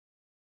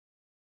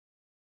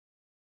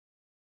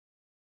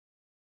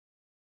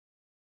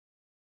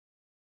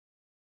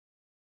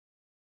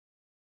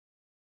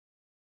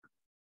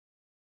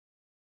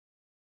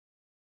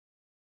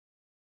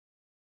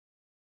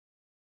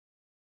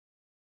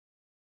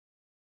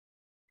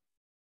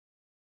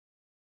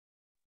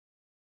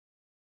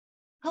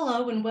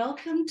Hello and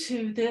welcome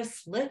to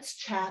this Let's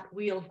Chat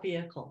Wheeled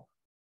Vehicle.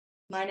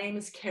 My name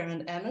is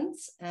Karen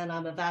Emmons and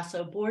I'm a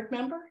VASO board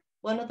member,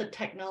 one of the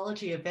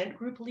technology event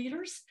group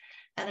leaders,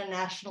 and a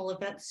national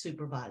event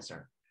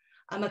supervisor.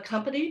 I'm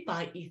accompanied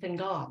by Ethan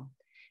Gom.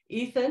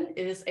 Ethan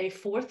is a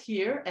fourth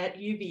year at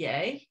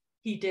UVA.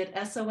 He did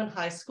SO in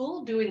high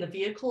school, doing the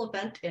vehicle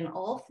event in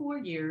all 4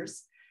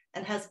 years,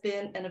 and has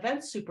been an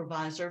event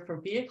supervisor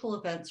for vehicle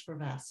events for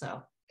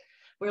VASO.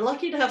 We're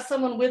lucky to have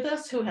someone with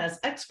us who has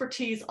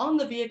expertise on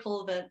the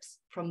vehicle events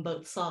from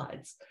both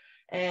sides.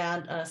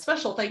 And a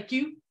special thank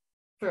you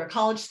for a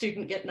college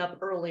student getting up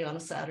early on a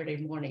Saturday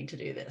morning to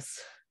do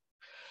this.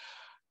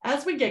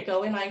 As we get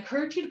going, I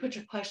encourage you to put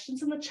your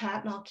questions in the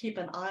chat and I'll keep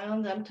an eye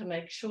on them to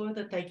make sure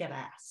that they get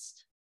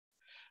asked.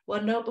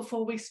 One note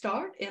before we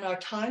start, in our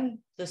time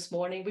this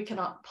morning, we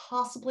cannot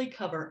possibly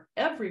cover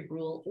every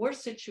rule or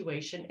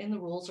situation in the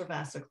rules or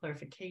VASO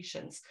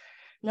clarifications.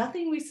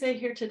 Nothing we say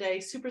here today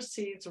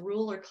supersedes a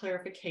rule or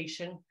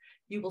clarification.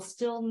 You will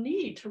still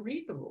need to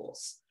read the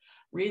rules.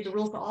 Read the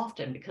rules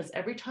often because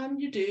every time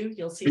you do,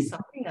 you'll see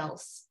something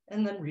else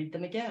and then read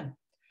them again.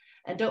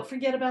 And don't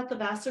forget about the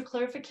VASO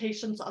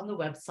clarifications on the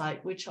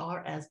website, which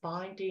are as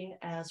binding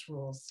as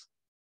rules.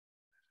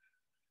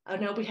 I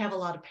know we have a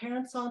lot of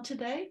parents on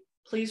today.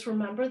 Please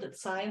remember that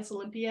Science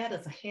Olympiad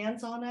is a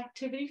hands-on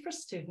activity for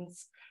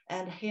students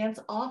and a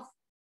hands-off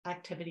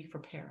activity for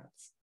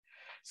parents.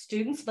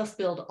 Students must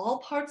build all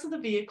parts of the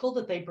vehicle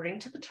that they bring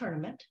to the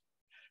tournament,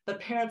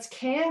 but parents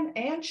can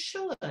and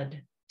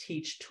should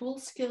teach tool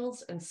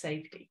skills and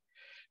safety.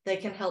 They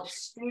can help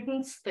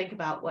students think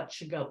about what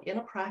should go in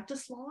a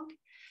practice log,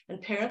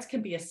 and parents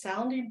can be a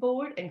sounding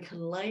board and can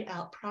lay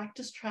out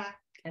practice track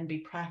and be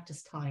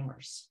practice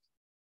timers.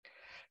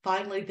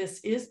 Finally,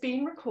 this is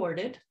being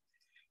recorded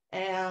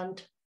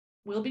and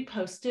will be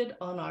posted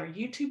on our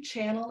YouTube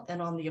channel and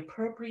on the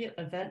appropriate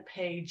event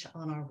page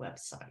on our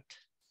website.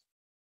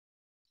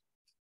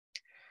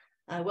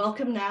 I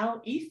welcome now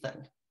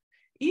Ethan.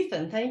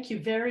 Ethan, thank you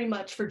very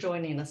much for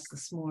joining us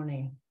this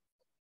morning.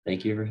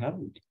 Thank you for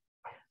having me.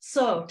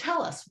 So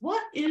tell us,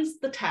 what is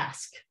the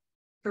task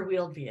for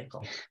Wheeled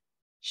Vehicle?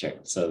 Sure.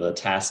 So the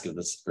task of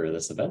for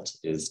this event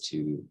is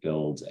to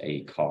build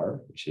a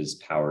car which is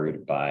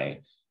powered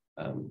by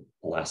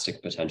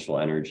elastic potential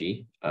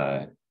energy,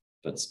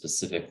 but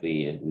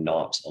specifically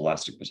not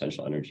elastic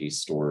potential energy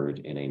stored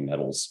in a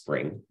metal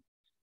spring.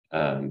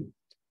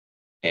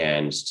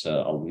 And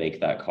to make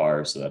that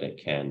car so that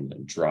it can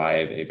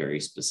drive a very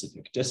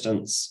specific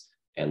distance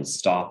and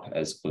stop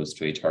as close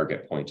to a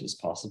target point as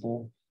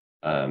possible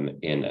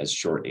in as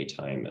short a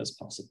time as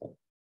possible.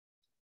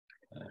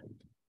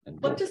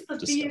 What does the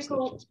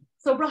vehicle?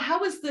 So,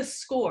 how is this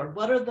scored?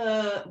 What are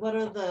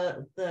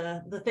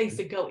the things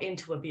that go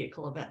into a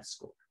vehicle event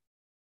score?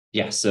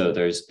 Yeah, so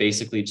there's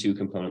basically two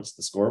components to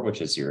the score,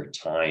 which is your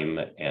time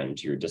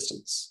and your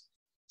distance.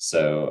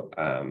 So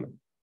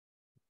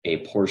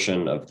a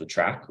portion of the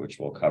track, which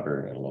we'll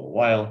cover in a little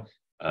while,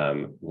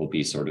 will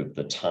be sort of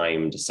the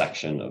timed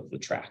section of the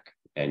track.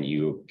 And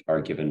you are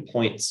given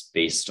points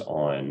based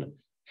on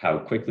how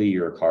quickly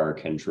your car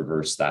can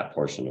traverse that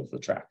portion of the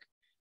track.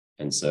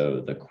 And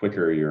so the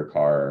quicker your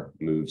car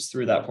moves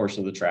through that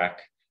portion of the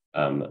track,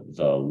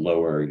 the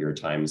lower your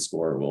time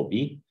score will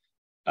be.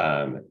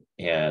 And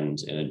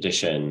in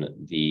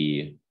addition,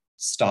 the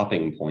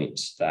stopping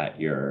point that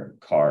your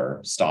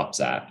car stops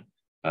at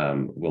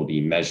will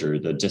be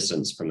measured. The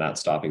distance from that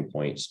stopping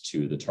point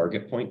to the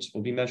target point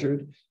will be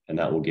measured, and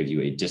that will give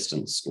you a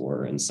distance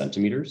score in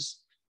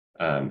centimeters.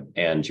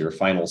 And your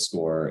final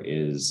score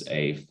is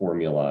a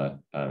formula.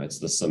 It's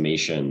the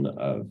summation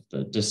of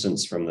the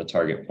distance from the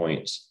target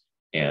point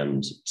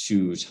and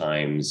 2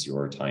 times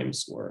your time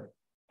score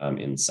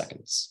in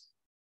seconds.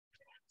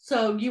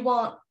 So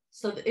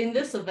in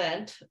this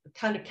event,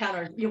 kind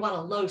of you want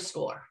a low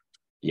score.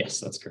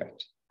 Yes, that's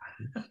correct.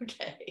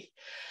 Okay.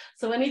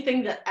 So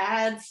anything that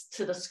adds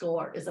to the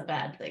score is a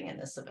bad thing in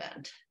this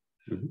event.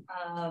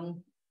 Mm-hmm.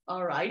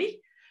 All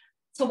righty.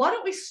 So why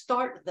don't we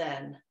start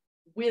then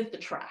with the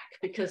track,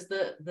 because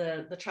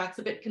the track's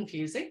a bit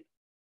confusing.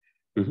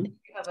 Mm-hmm.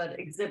 You have an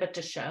exhibit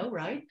to show,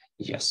 right?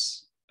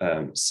 Yes.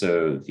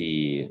 So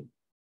the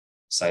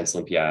Science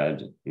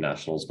Olympiad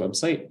Nationals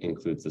website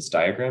includes this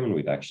diagram, and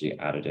we've actually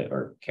added it,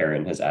 or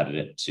Karen has added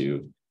it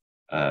to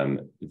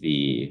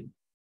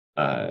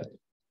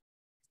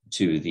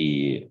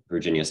the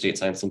Virginia State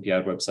Science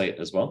Olympiad website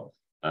as well.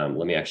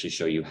 Let me actually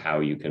show you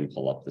how you can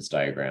pull up this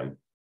diagram.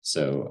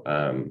 So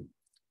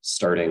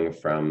starting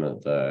from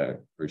the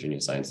Virginia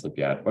Science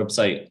Olympiad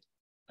website,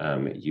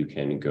 you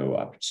can go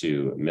up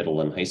to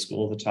middle and high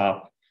school at the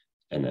top,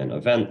 and then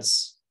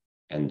events,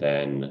 and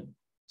then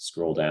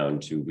scroll down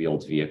to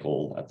wheeled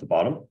vehicle at the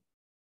bottom.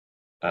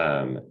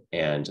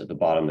 And at the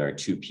bottom, there are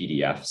 2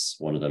 PDFs.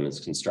 One of them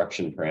is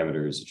construction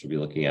parameters, which we'll be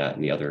looking at,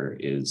 and the other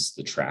is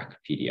the track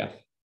PDF.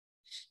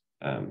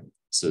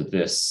 So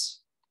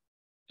this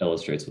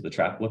illustrates what the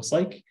track looks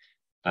like.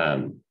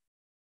 At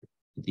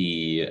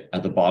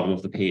the bottom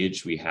of the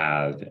page, we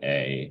have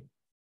a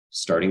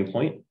starting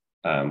point,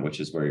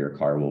 which is where your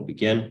car will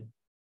begin.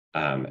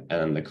 And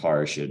then the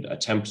car should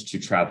attempt to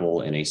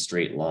travel in a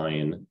straight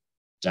line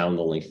down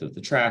the length of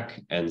the track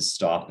and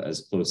stop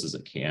as close as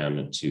it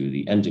can to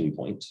the ending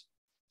point.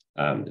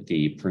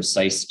 The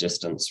precise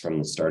distance from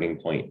the starting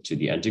point to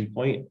the ending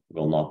point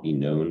will not be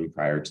known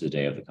prior to the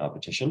day of the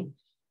competition.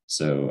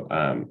 So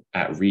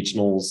at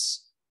regionals,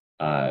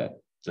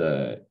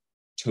 the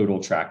total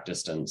track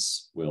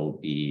distance will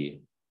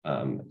be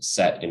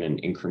set in an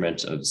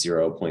increment of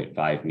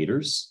 0.5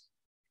 meters,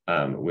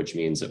 which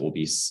means it will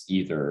be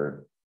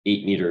either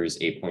 8 meters,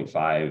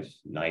 8.5,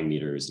 9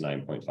 meters,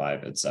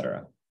 9.5,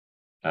 etc.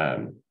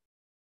 And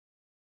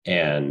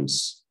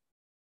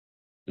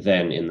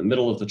then in the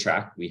middle of the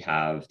track, we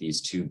have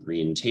these two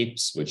green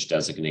tapes, which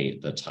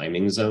designate the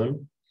timing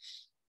zone.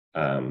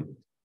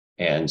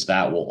 And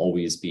that will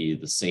always be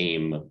the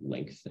same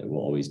length. It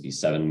will always be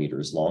 7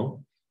 meters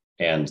long.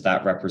 And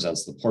that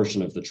represents the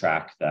portion of the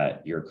track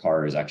that your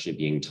car is actually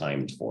being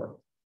timed for.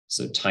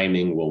 So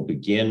timing will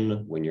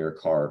begin when your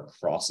car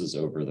crosses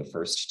over the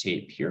first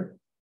tape here.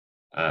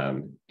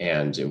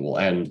 And it will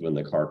end when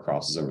the car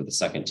crosses over the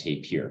second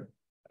tape here.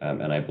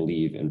 And I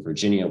believe in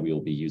Virginia, we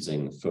will be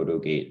using photo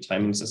gate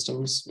timing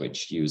systems,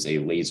 which use a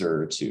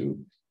laser to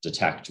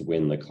detect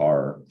when the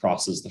car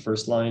crosses the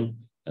first line,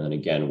 and then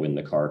again, when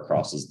the car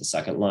crosses the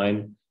second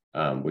line,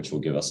 which will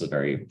give us a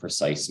very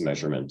precise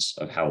measurement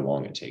of how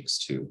long it takes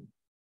to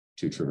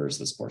traverse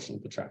this portion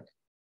of the track. I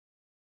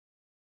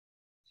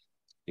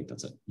think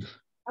that's it.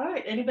 All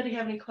right, anybody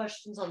have any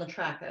questions on the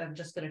track? I'm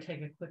just going to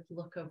take a quick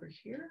look over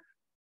here.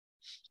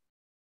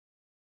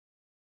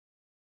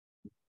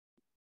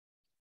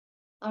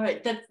 All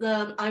right,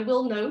 I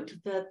will note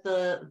that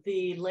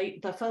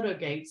the photo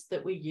gates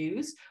that we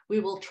use, we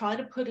will try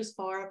to put as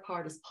far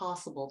apart as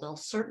possible. There'll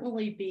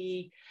certainly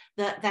be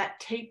that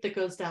tape that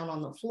goes down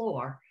on the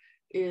floor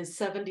is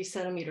 70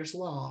 centimeters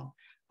long,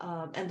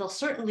 and they'll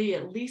certainly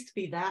at least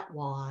be that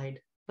wide.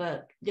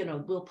 But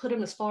we'll put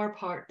them as far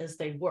apart as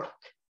they work.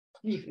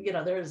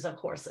 There is of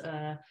course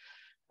a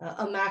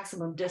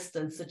maximum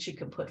distance that you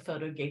can put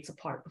photo gates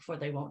apart before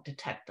they won't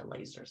detect the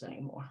lasers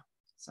anymore.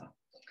 So.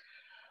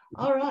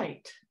 All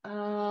right,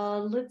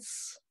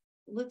 let's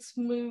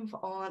move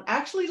on.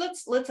 Actually,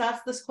 let's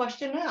ask this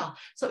question now.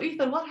 So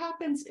Ethan, what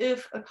happens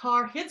if a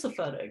car hits a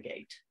photo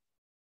gate?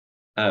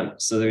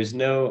 So there's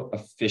no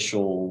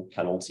official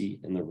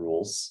penalty in the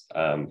rules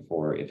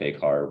for if a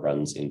car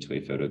runs into a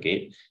photo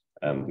gate.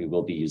 We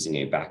will be using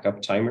a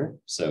backup timer.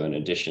 So in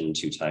addition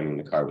to timing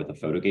the car with a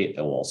photo gate,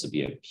 there will also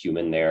be a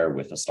human there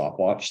with a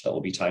stopwatch that will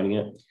be timing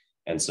it.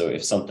 And so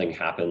if something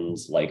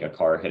happens, like a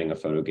car hitting a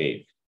photo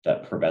gate,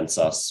 that prevents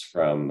us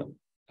from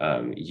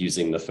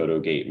using the photo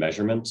gate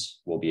measurement,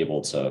 we'll be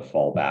able to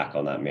fall back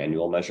on that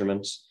manual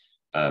measurement.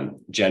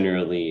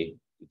 Generally,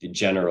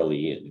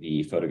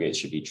 the photo gates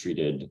should be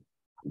treated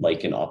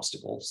like an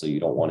obstacle. So you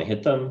don't want to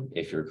hit them.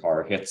 If your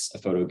car hits a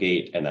photo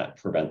gate and that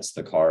prevents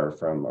the car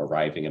from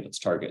arriving at its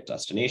target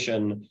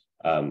destination,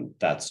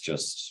 that's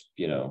just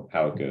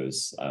how it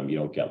goes. You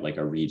don't get like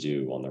a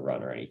redo on the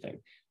run or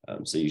anything.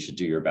 So you should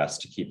do your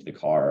best to keep the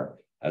car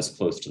as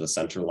close to the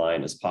center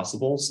line as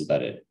possible so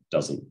that it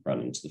doesn't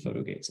run into the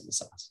photo gates on the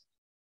sides.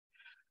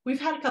 We've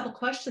had a couple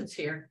questions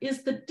here.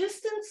 Is the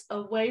distance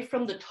away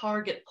from the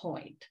target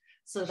point,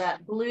 so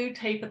that blue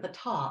tape at the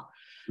top,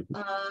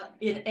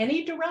 in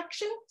any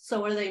direction?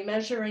 So are they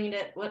measuring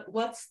it?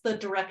 What's the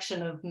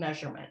direction of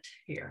measurement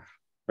here?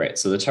 Right,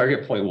 so the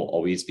target point will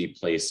always be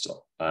placed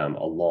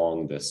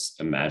along this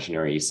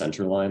imaginary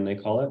center line, they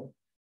call it.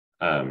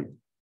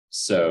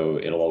 So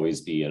it'll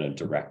always be in a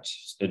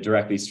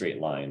directly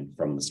straight line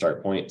from the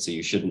start point. So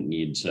you shouldn't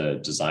need to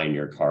design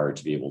your car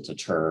to be able to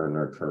turn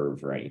or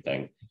curve or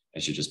anything.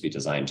 It should just be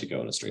designed to go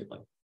in a straight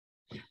line.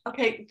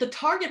 Okay, the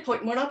target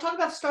point, we're not talking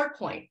about start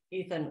point,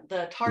 Ethan,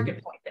 the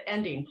target point, the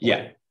ending point.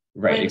 Yeah,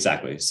 right,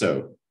 exactly.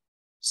 So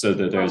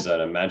there's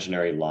an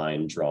imaginary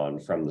line drawn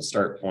from the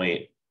start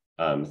point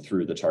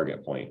through the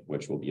target point,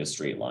 which will be a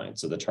straight line.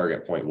 So the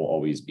target point will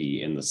always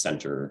be in the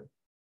center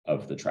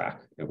of the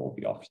track. It won't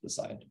be off to the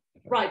side.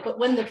 Right, but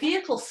when the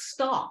vehicle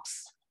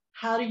stops,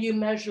 how do you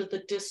measure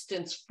the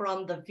distance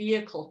from the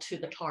vehicle to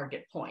the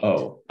target point?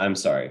 Oh, I'm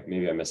sorry.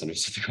 Maybe I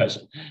misunderstood the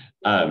question.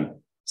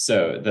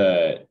 So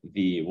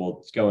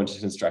we'll go into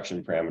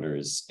construction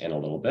parameters in a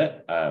little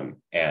bit,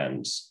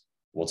 and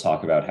we'll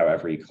talk about how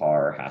every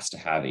car has to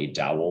have a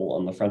dowel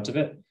on the front of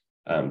it,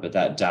 but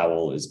that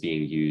dowel is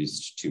being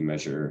used to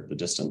measure the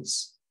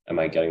distance. Am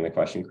I getting the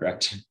question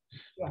correct?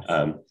 Yes.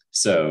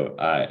 So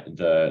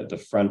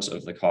the front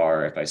of the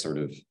car, if I sort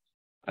of,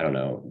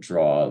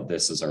 draw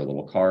this as our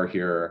little car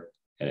here,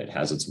 and it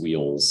has its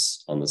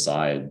wheels on the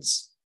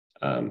sides.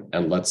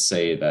 And let's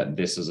say that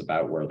this is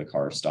about where the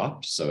car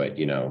stopped. So it,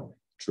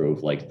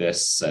 drove like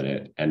this and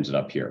it ended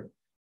up here.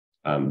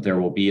 There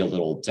will be a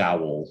little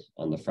dowel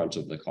on the front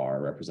of the car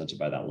represented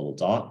by that little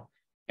dot.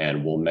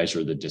 And we'll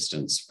measure the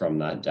distance from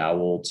that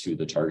dowel to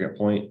the target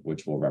point,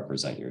 which will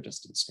represent your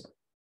distance score.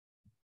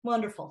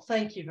 Wonderful.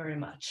 Thank you very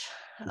much.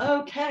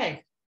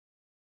 Okay.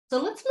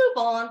 So let's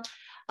move on.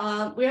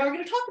 we are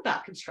going to talk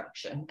about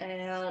construction.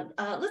 And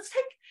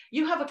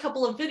you have a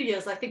couple of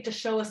videos, I think, to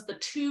show us the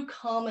two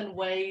common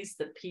ways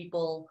that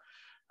people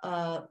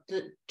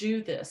that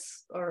do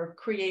this or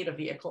create a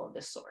vehicle of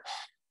this sort.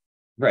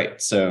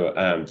 Right. So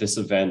this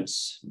event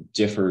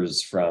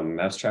differs from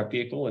Mousetrap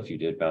Vehicle. If you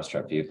did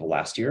Mousetrap Vehicle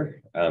last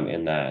year,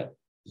 in that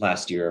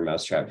last year,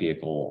 Mousetrap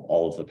Vehicle,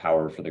 all of the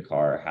power for the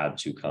car had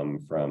to come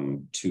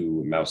from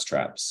 2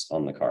 mousetraps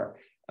on the car.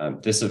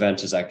 This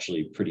event is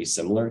actually pretty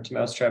similar to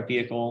Mousetrap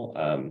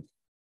Vehicle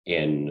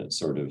in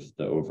sort of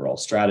the overall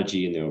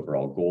strategy and the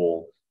overall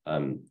goal.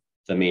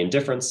 The main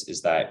difference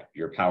is that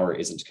your power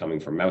isn't coming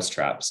from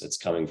mousetraps, it's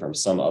coming from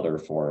some other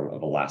form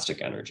of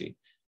elastic energy.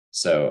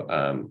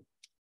 So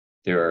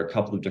there are a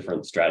couple of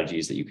different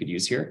strategies that you could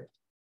use here.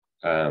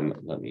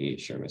 Let me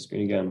share my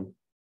screen again.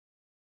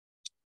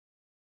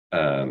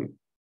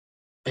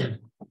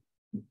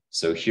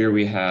 So here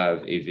we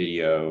have a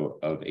video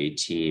of a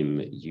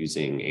team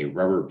using a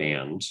rubber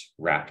band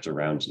wrapped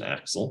around an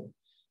axle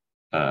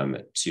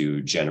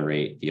to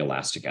generate the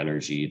elastic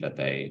energy that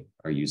they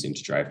are using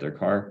to drive their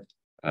car.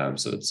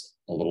 So it's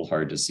a little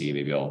hard to see.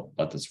 Maybe I'll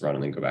let this run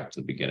and then go back to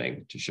the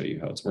beginning to show you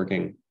how it's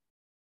working.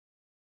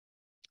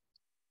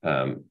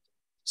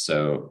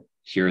 So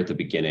here at the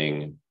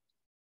beginning,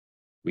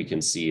 we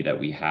can see that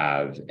we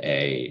have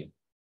a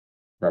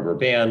rubber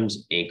band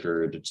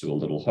anchored to a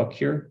little hook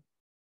here.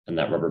 And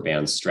that rubber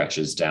band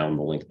stretches down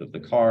the length of the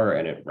car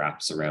and it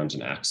wraps around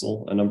an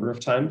axle a number of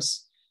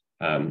times.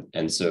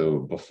 And so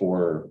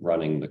before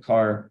running the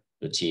car,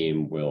 the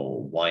team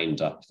will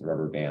wind up the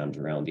rubber band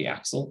around the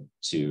axle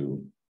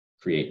to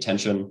create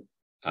tension.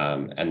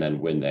 And then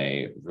when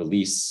they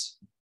release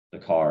the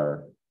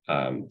car,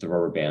 the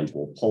rubber band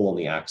will pull on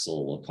the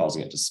axle,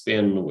 causing it to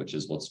spin, which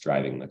is what's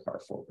driving the car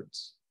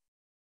forwards.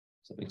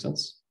 Does that make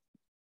sense?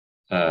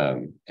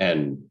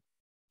 And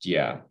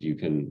yeah, you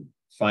can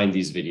find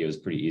these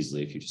videos pretty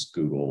easily if you just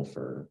Google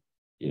for,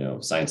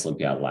 Science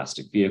Olympiad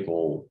elastic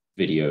vehicle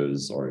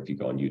videos, or if you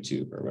go on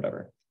YouTube or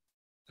whatever.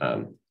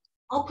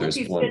 I'll put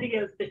these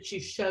videos that you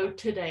showed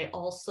today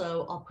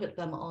also, I'll put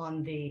them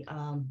on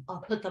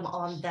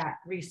that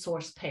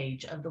resource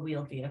page of the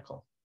wheeled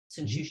vehicle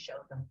since you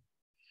showed them.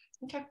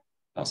 Okay.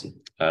 Awesome.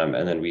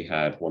 And then we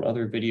had one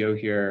other video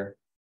here,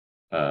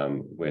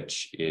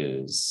 which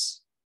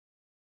is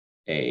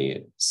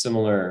a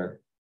similar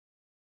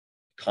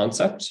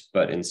concept,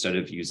 but instead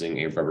of using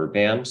a rubber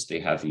band, they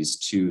have these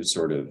 2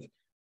 sort of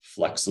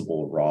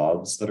flexible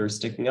rods that are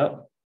sticking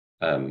up.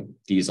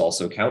 These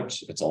also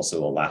count. It's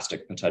also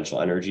elastic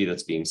potential energy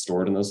that's being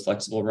stored in those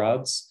flexible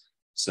rods.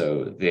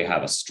 So they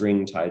have a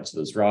string tied to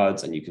those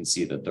rods, and you can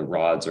see that the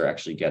rods are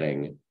actually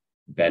getting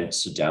bent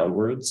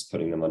downwards,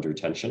 putting them under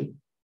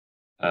tension.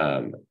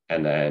 And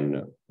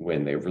then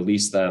when they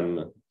release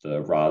them,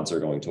 the rods are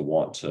going to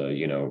want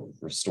to,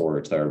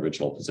 restore to their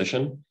original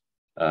position,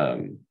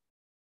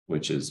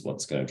 which is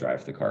what's going to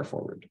drive the car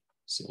forward.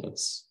 So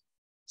let's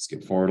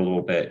skip forward a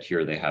little bit.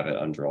 Here they have it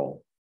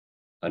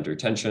under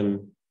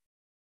tension.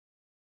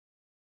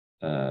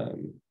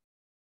 And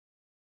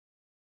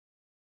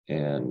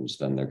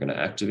then they're going to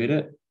activate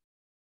it.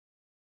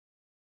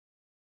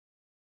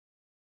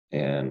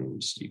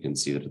 And you can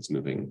see that it's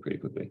moving pretty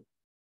quickly.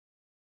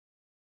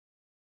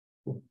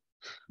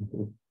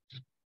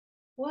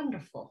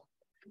 Wonderful.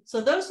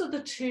 So those are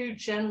the 2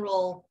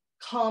 general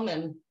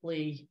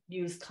commonly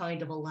used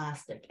kind of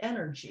elastic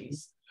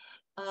energies.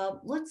 I'm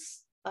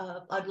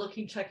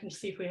checking to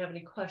see if we have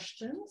any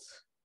questions.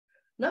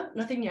 No,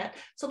 nothing yet.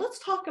 So let's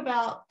talk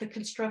about the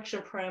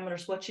construction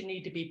parameters, what you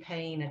need to be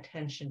paying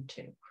attention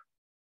to.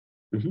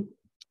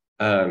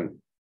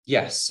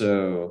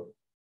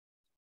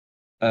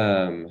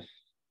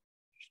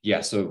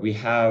 So we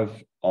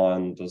have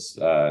on this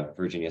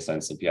Virginia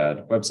Science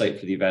Olympiad website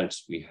for the event,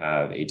 we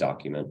have a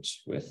document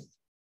with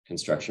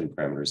construction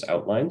parameters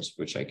outlined,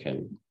 which I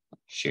can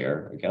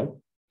share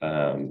again.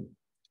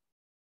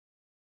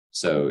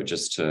 So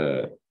just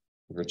to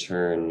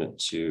return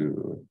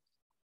to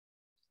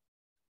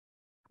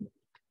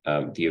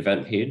the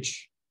event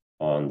page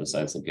on the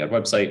Science Olympiad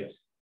website,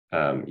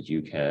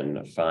 you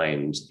can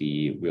find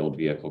the wheeled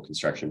vehicle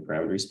construction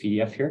parameters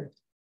PDF here.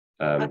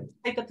 I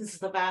think that this is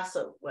the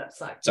VASO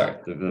website. Sorry,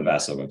 the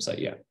VASO website,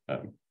 yeah.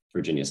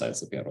 Virginia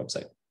Science Olympiad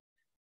website.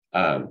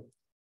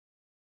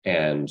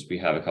 And we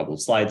have a couple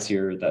of slides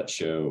here that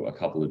show a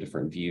couple of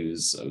different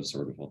views of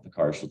sort of what the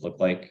car should look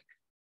like.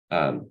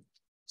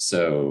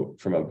 So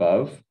from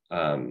above,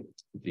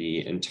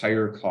 the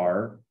entire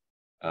car,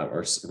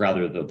 or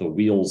rather the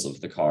wheels of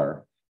the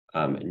car,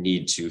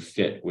 need to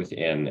fit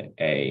within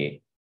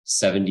a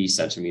 70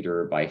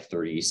 centimeter by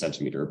 30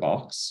 centimeter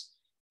box.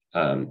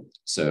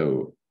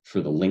 So for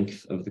the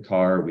length of the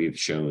car, we've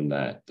shown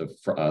that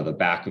the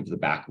back of the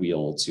back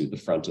wheel to the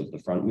front of the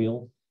front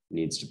wheel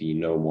needs to be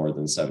no more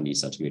than 70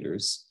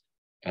 centimeters.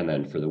 And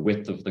then for the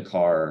width of the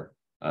car,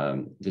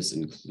 this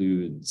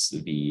includes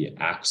the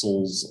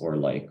axles or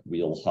like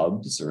wheel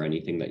hubs or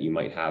anything that you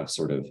might have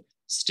sort of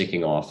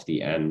sticking off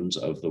the end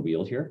of the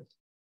wheel here,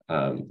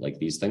 like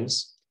these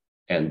things.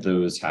 And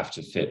those have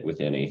to fit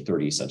within a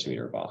 30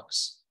 centimeter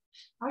box.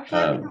 Okay,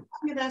 I'm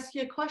going to ask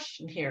you a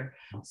question here.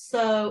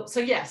 So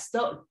yes,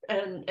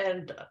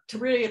 and to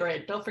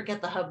reiterate, don't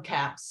forget the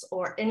hubcaps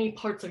or any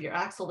parts of your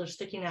axle that are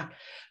sticking out.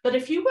 But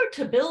if you were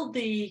to build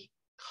the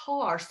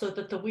car so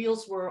that the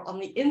wheels were on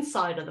the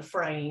inside of the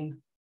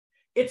frame,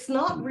 it's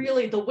not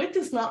really, the width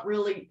is not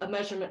really a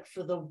measurement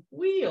for the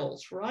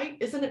wheels, right?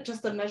 Isn't it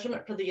just a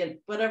measurement for the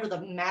whatever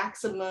the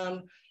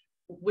maximum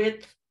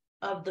width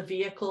of the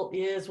vehicle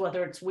is,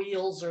 whether it's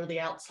wheels or the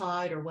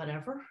outside or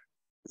whatever?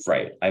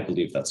 Right, I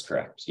believe that's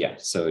correct. Yeah.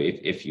 So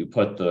if you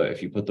put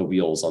the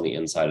wheels on the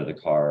inside of the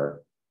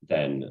car,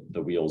 then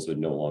the wheels would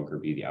no longer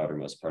be the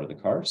outermost part of the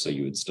car. So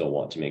you would still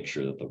want to make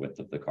sure that the width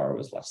of the car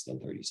was less than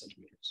 30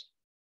 centimeters.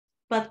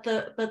 But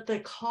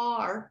the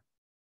car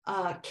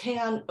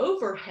can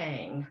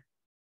overhang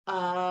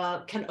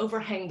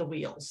the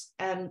wheels,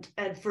 and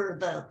for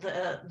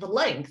the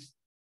length,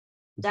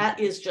 that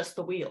is just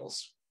the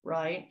wheels,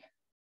 right?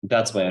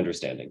 That's my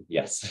understanding.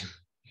 Yes.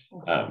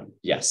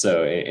 Yeah,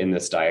 so in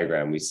this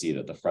diagram, we see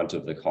that the front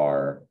of the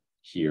car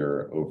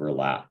here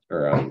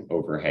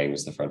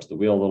overhangs the front of the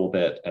wheel a little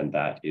bit, and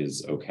that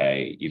is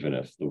okay, even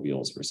if the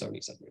wheels were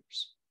 70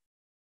 centimeters.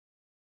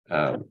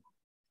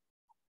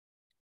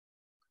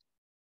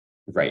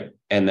 Right,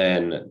 and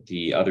then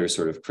the other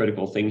sort of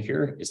critical thing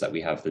here is that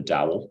we have the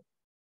dowel,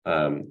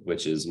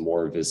 which is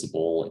more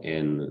visible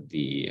in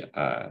the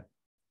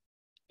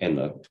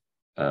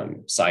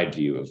side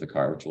view of the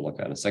car, which we'll look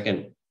at in a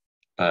second.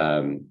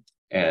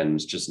 And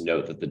just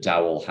note that the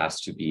dowel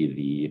has to be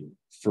the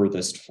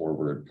furthest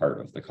forward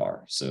part of the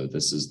car. So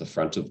this is the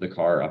front of the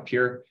car up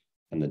here,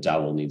 and the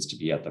dowel needs to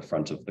be at the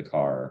front of the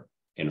car,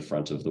 in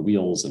front of the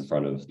wheels, in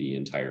front of the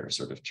entire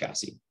sort of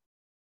chassis.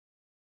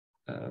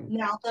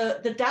 Now,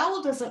 the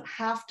dowel doesn't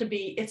have to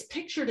be, it's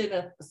pictured in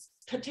a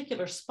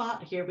particular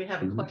spot here. We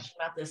have a question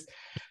about this.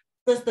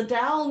 Does the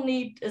dowel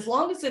need, as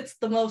long as it's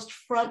the most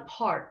front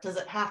part, does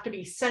it have to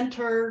be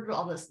centered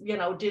on this,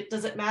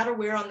 does it matter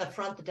where on the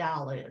front the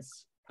dowel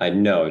is?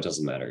 No, it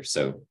doesn't matter.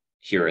 So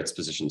here it's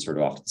positioned sort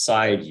of off to the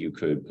side. You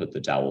could put the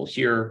dowel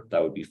here.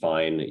 That would be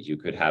fine. You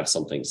could have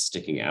something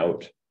sticking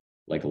out,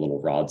 like a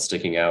little rod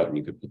sticking out, and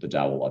you could put the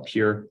dowel up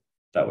here.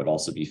 That would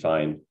also be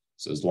fine.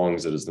 So as long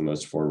as it is the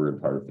most forward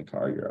part of the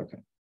car, you're okay.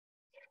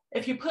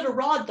 If you put a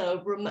rod,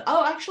 though,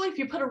 actually, if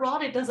you put a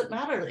rod, it doesn't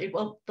matter.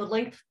 The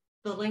length,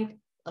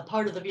 a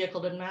part of the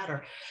vehicle doesn't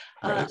matter.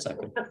 Right,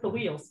 exactly. Except the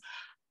wheels.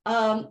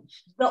 The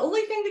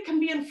only thing that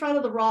can be in front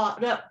of the rod,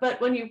 but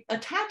when you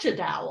attach a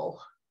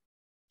dowel,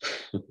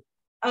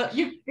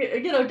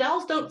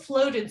 dowels don't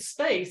float in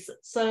space,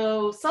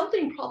 so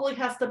something probably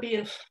has to be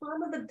in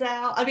front of the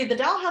dowel. I mean, the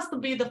dowel has to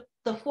be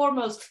the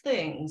foremost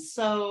thing.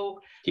 So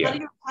how do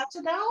you attach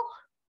a dowel?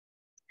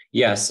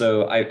 Yeah,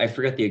 so I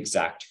forget the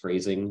exact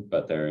phrasing,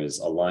 but there is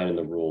a line in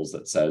the rules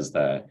that says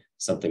that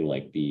something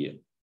like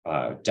the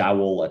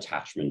dowel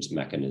attachment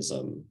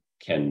mechanism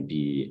can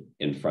be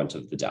in front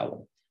of the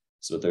dowel.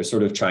 So what they're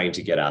sort of trying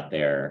to get at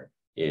there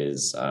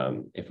is,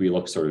 if we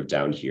look sort of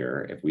down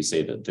here, if we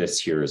say that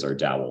this here is our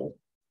dowel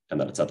and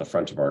that it's at the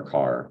front of our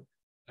car,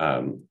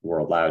 we're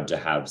allowed to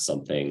have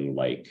something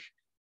like,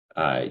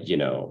 a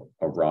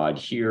rod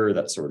here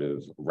that sort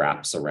of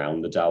wraps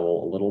around the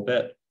dowel a little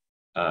bit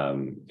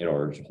in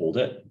order to hold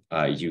it.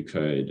 You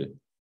could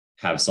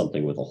have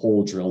something with a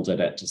hole drilled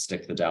in it to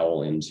stick the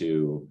dowel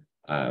into.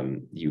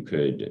 You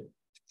could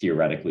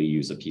theoretically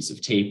use a piece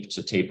of tape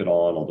to tape it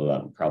on, although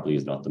that probably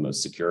is not the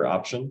most secure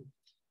option.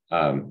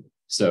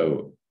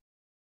 So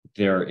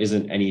there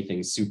isn't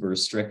anything super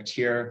strict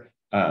here,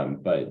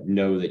 but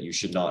know that you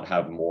should not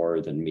have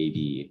more than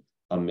maybe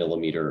a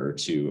millimeter or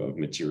two of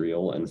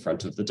material in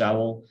front of the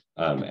dowel.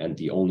 And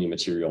the only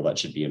material that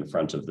should be in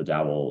front of the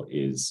dowel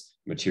is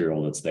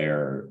material that's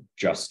there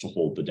just to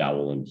hold the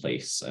dowel in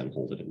place and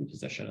hold it in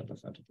position at the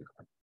front of the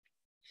car.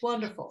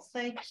 Wonderful,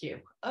 thank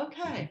you.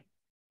 Okay,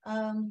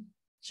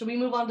 should we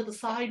move on to the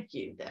side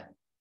view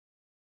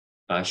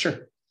then?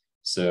 Sure.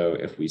 So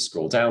if we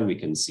scroll down, we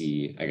can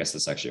see, I guess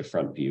it's actually a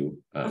front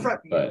view,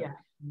 but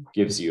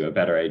gives you a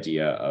better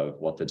idea of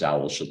what the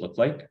dowel should look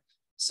like.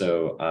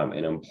 So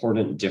an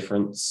important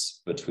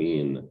difference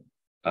between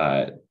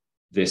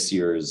this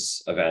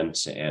year's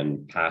event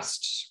and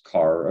past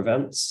car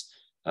events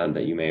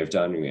that you may have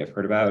done, you may have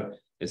heard about,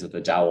 is that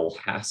the dowel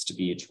has to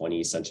be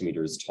 20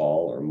 centimeters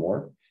tall or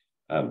more.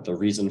 The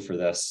reason for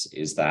this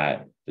is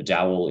that the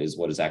dowel is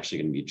what is actually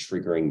going to be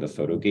triggering the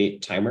photo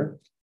gate timer.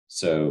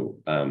 So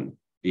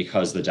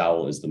because the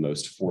dowel is the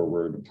most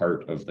forward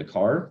part of the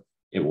car,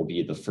 it will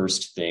be the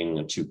first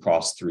thing to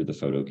cross through the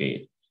photo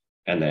gate.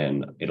 And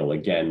then it'll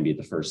again be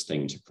the first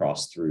thing to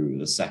cross through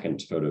the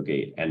second photo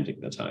gate, ending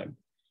the time.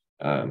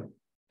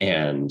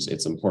 And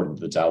it's important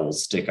that the dowel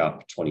stick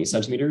up 20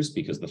 centimeters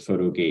because the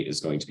photo gate is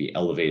going to be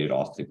elevated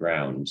off the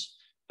ground.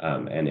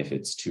 And if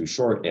it's too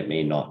short, it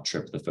may not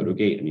trip the photo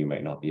gate and you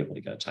might not be able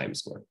to get a time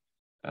score.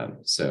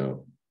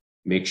 So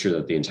make sure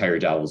that the entire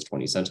dowel is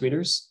 20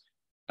 centimeters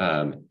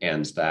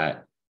and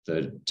that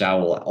the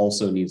dowel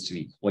also needs to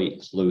be quite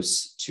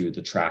close to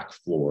the track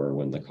floor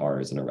when the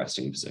car is in a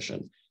resting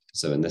position.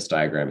 So in this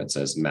diagram, it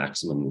says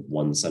maximum of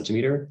 1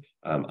 centimeter.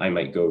 I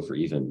might go for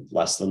even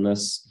less than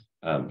this.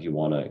 You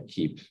want to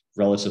keep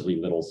relatively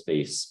little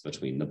space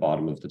between the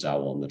bottom of the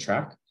dowel and the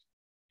track.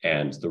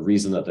 And the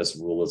reason that this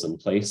rule is in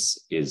place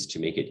is to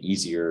make it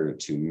easier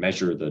to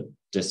measure the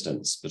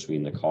distance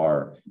between the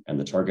car and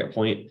the target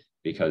point,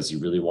 because you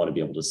really want to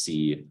be able to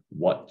see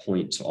what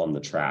point on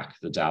the track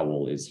the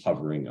dowel is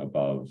hovering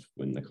above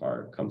when the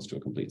car comes to a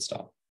complete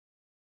stop.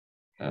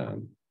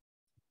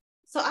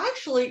 So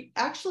actually,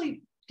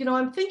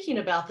 I'm thinking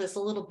about this a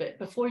little bit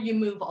before you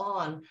move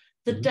on.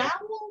 The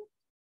dowel,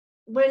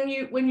 when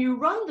you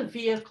run the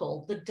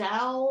vehicle, the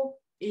dowel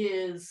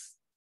is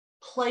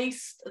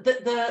placed,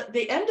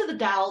 the end of the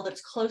dowel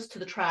that's close to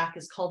the track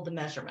is called the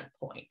measurement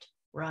point,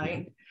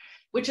 right?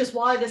 Which is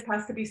why this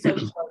has to be so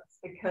close,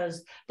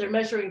 because they're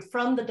measuring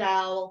from the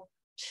dowel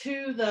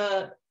to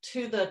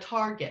the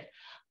target.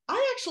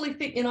 I actually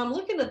think, I'm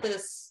looking at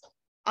this,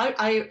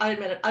 I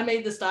admit it, I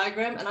made this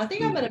diagram and I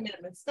think I made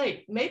a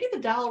mistake. Maybe the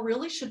dowel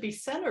really should be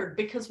centered,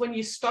 because when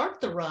you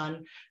start the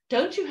run,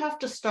 don't you have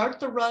to start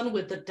the run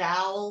with the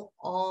dowel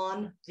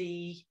on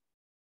the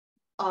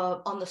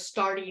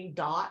starting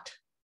dot?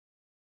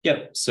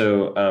 Yep.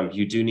 So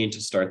you do need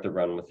to start the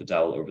run with the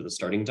dowel over the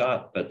starting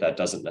dot, but that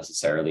doesn't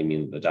necessarily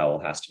mean that the dowel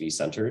has to be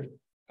centered.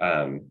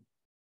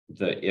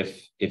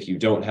 If you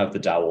don't have the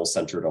dowel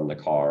centered on the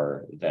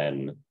car,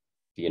 then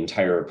the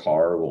entire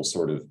car will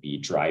sort of be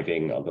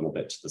driving a little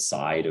bit to the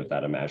side of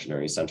that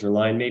imaginary center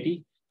line,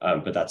 maybe,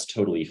 but that's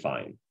totally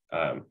fine.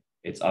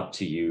 It's up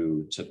to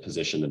you to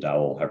position the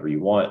dowel however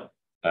you want.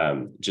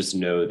 Just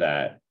know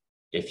that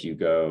if you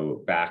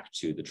go back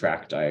to the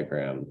track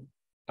diagram,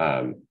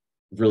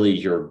 really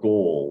your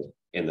goal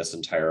in this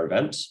entire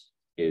event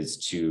is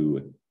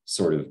to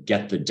sort of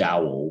get the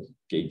dowel,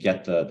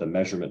 get the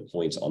measurement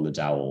point on the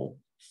dowel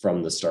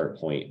from the start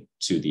point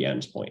to the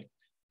end point.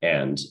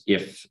 And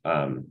if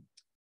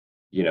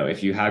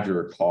you have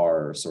your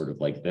car sort of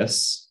like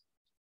this,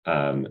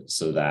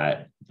 so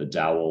that the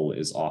dowel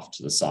is off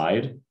to the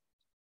side,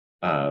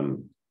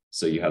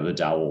 so you have the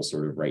dowel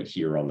sort of right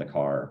here on the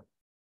car,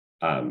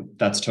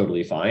 that's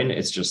totally fine.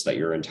 It's just that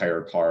your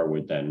entire car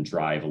would then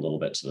drive a little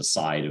bit to the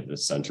side of the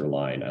center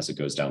line as it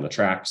goes down the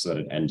track, so that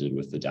it ended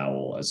with the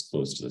dowel as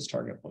close to this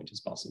target point as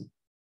possible.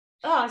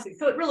 Oh, I see.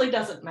 So it really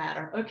doesn't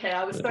matter. Okay,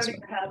 I was starting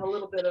to have a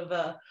little bit of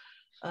a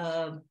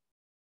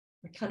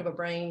kind of a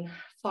brain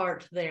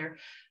fart there.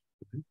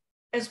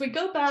 As we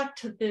go back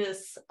to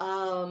this,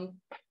 I'm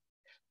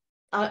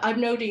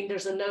noting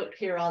there's a note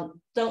here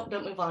on, don't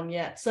move on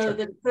yet. So sure.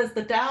 That it says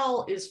the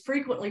dowel is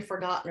frequently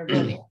forgotten or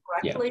done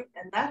incorrectly,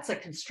 and that's a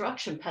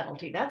construction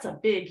penalty. That's a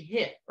big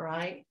hit,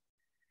 right?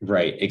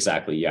 Right,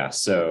 exactly, yeah.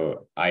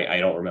 So I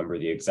don't remember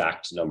the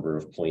exact number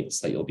of points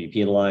that you'll be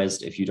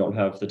penalized if you don't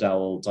have the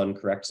dowel done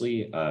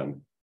correctly,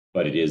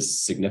 but it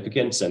is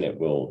significant, and it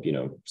will,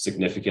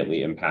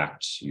 significantly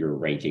impact your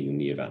ranking in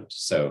the event.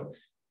 So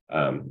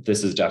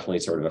this is definitely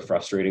sort of a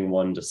frustrating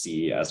one to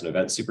see as an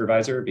event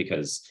supervisor,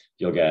 because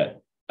you'll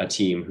get a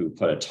team who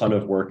put a ton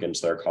of work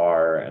into their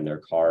car, and their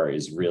car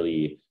is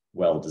really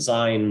well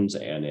designed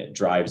and it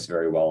drives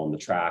very well on the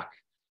track.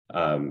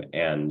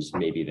 And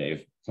maybe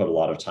they've put a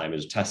lot of time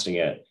into testing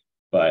it,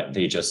 but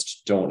they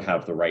just don't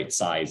have the right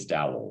size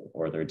dowel,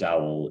 or their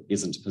dowel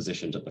isn't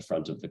positioned at the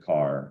front of the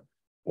car,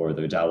 or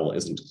their dowel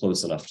isn't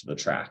close enough to the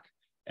track.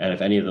 And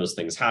if any of those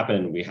things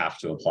happen, we have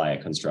to apply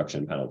a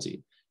construction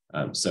penalty.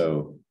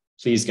 So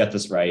please get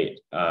this right.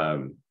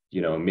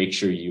 Make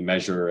sure you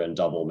measure and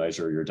double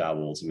measure your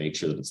dowel to make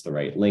sure that it's the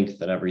right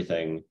length and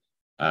everything.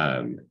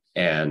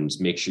 And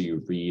make sure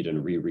you read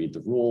and reread the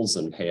rules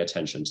and pay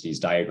attention to these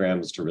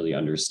diagrams to really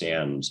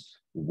understand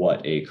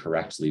what a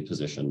correctly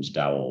positioned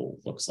dowel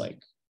looks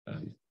like.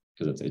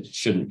 Because it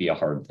shouldn't be a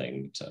hard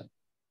thing to,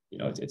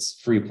 it's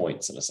free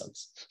points in a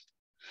sense.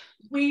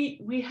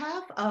 We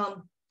have,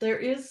 there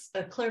is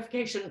a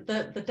clarification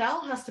that the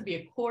dowel has to be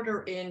a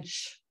 1/4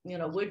 inch,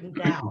 wooden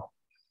dowel.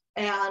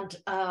 And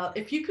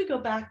if you could go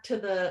back to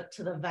the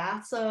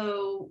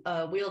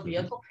VASO wheeled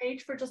vehicle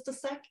page for just a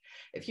sec,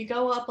 if you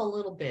go up a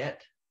little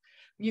bit,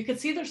 you can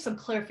see there's some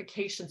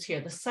clarifications here.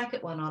 The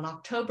second one on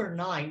October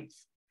 9th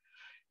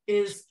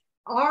is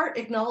our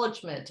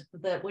acknowledgement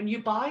that when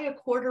you buy a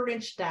 1/4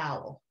 inch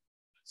dowel,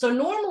 so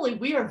normally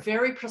we are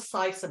very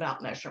precise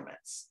about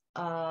measurements.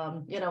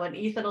 And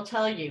Ethan will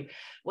tell you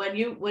when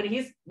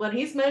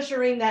he's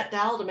measuring that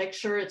dowel to make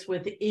sure it's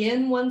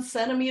within 1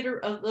 centimeter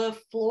of the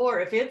floor.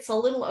 If it's a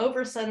little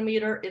over a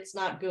centimeter, it's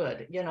not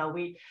good.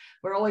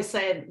 We're always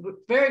saying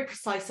very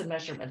precise in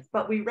measurements,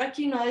 but we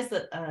recognize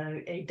that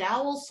a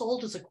dowel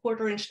sold as a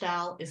 1/4 inch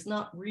dowel is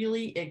not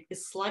really,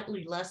 is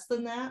slightly less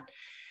than that.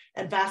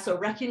 And VASO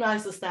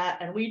recognizes that,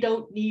 and we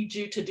don't need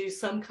you to do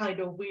some kind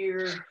of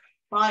weird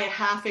buy a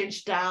 1/2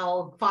 inch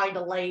dowel, find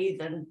a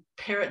lathe and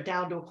pare it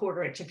down to a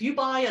 1/4 inch. If you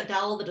buy a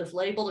dowel that is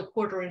labeled a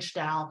 1/4 inch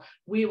dowel,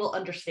 we will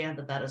understand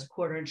that that is a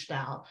 1/4 inch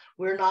dowel.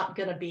 We're not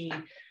going to be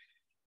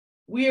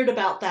weird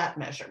about that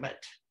measurement.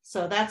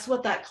 So that's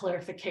what that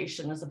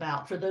clarification is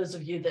about for those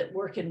of you that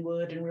work in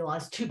wood and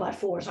realize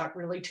 2x4s aren't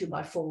really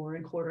 2x4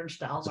 and 1/4 inch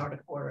dowels aren't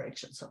a 1/4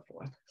 inch and so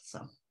forth.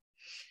 So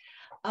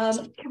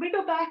Can we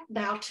go back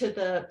now to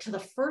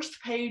the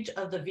first page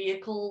of the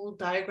vehicle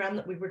diagram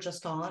that we were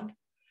just on?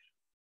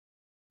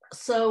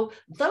 So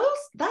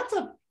that's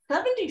a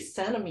 70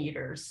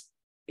 centimeters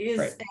is,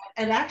 Right.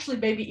 and actually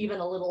maybe even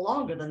a little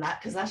longer than that,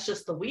 because that's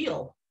just the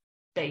wheel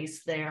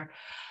base there.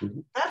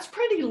 That's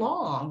pretty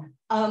long.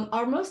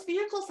 Are most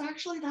vehicles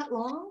actually that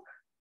long?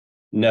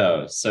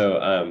 No.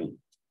 So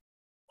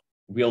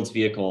wheeled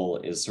vehicle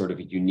is sort of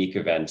a unique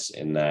event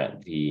in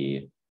that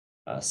the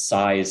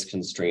size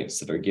constraints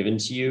that are given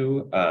to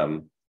you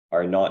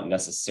are not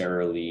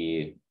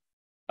necessarily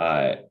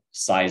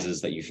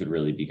sizes that you should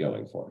really be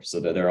going for. So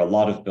there are a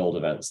lot of build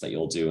events that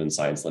you'll do in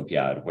Science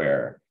Olympiad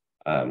where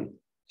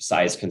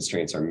size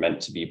constraints are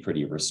meant to be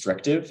pretty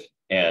restrictive,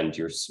 and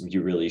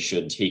you really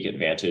should take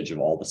advantage of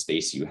all the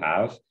space you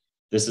have.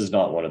 This is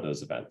not one of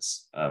those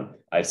events.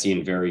 I've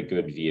seen very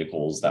good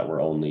vehicles that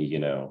were only,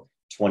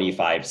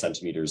 25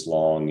 centimeters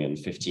long and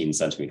 15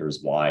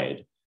 centimeters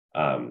wide,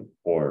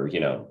 or,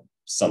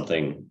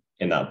 something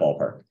in that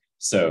ballpark.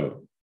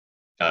 So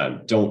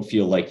don't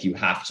feel like you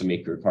have to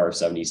make your car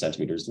 70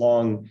 centimeters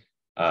long.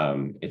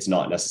 It's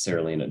not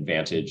necessarily an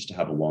advantage to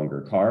have a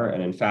longer car.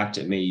 And in fact,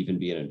 it may even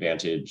be an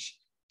advantage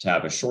to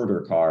have a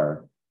shorter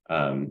car.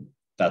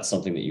 That's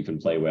something that you can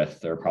play with.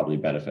 There are probably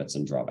benefits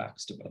and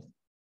drawbacks to both.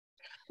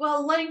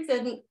 Well, length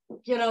and,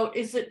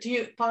 do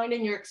you find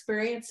in your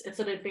experience, it's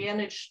an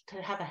advantage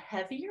to have a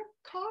heavier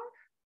car?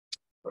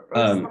 Or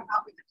how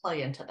we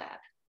play into that?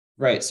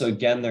 Right. So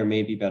again, there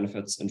may be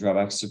benefits and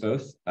drawbacks to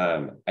both.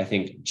 I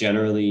think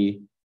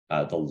generally,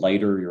 the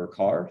lighter your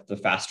car, the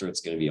faster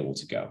it's going to be able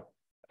to go,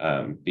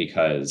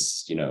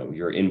 because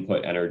your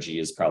input energy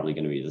is probably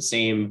going to be the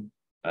same.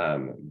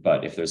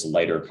 But if there's a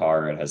lighter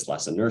car, it has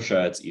less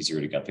inertia, it's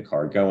easier to get the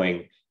car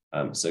going.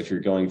 So if you're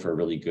going for a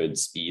really good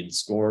speed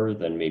score,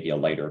 then maybe a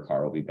lighter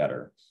car will be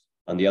better.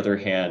 On the other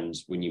hand,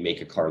 when you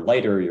make a car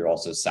lighter, you're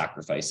also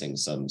sacrificing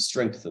some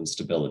strength and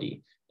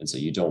stability. And so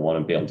you don't want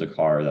to build a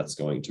car that's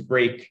going to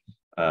break.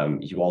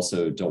 You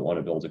also don't want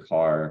to build a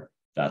car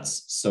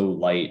that's so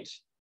light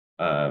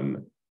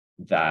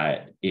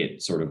that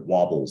it sort of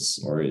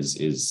wobbles or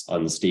is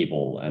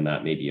unstable, and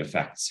that maybe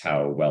affects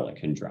how well it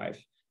can drive.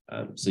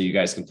 So you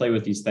guys can play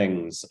with these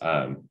things.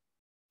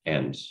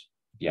 And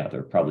yeah,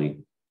 there are probably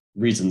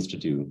reasons to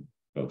do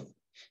both.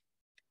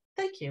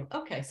 Thank you.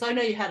 Okay, so I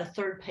know you had a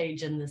third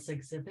page in this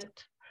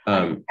exhibit.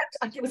 I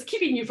was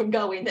keeping you from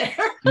going there.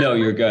 No,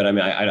 you're good. I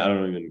mean, I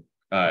don't even,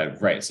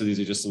 right. So these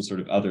are just some sort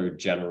of other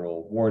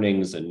general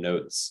warnings and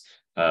notes.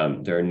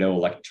 There are no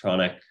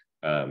electronic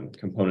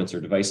components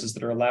or devices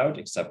that are allowed,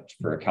 except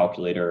for a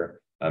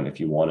calculator. If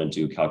you want to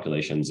do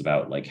calculations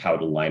about like how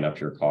to line up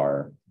your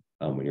car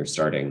when you're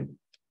starting.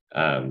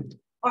 Or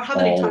how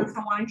many times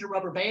to wind your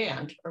rubber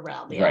band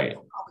around the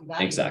axle.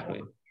 Right,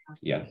 exactly.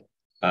 Yeah.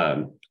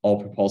 All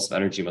propulsive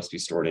energy must be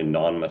stored in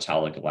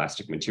non-metallic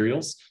elastic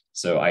materials.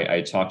 So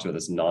I talked about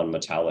this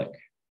non-metallic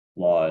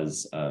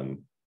laws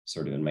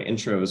sort of in my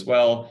intro as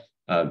well.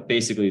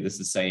 Basically, this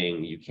is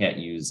saying you can't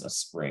use a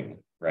spring,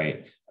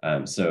 right?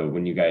 So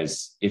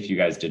if you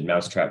guys did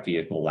mousetrap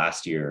vehicle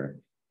last year,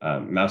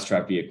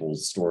 mousetrap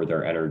vehicles store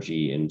their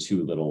energy in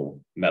two little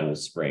metal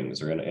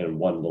springs, or in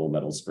one little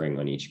metal spring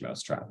on each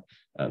mousetrap.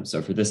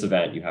 So for this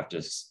event, you have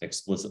to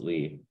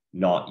explicitly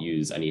not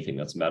use anything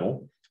that's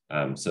metal.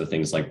 So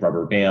things like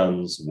rubber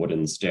bands,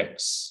 wooden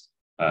sticks,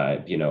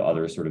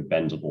 other sort of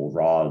bendable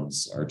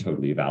rods are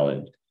totally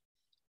valid.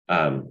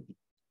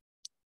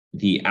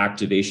 The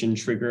activation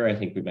trigger, I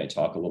think we might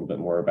talk a little bit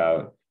more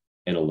about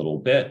in a little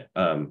bit,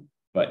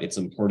 but it's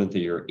important that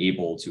you're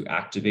able to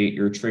activate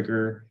your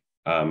trigger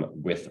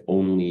with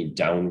only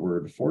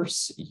downward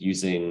force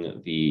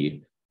using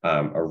the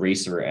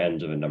eraser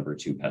end of a number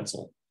 2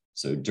 pencil.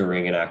 So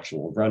during an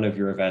actual run of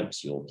your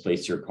event, you'll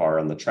place your car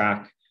on the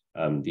track.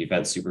 The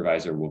event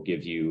supervisor will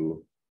give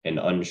you an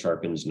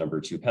unsharpened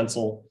number 2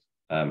 pencil,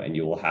 and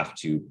you will have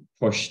to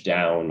push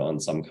down on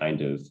some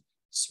kind of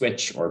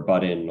switch or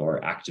button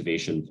or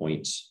activation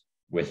point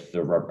with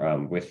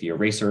the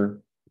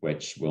eraser,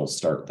 which will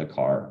start the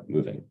car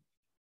moving.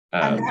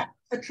 And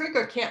the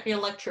trigger can't be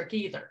electric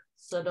either.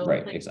 So don't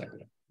right,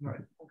 exactly.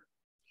 Right.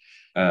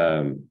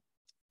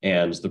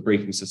 And the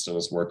braking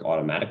systems work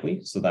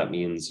automatically. So that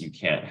means you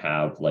can't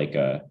have like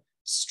a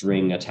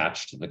string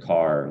attached to the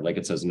car. Like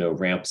it says, no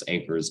ramps,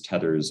 anchors,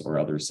 tethers, or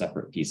other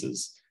separate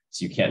pieces.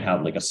 So you can't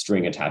have like a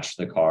string attached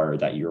to the car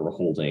that you're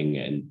holding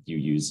and you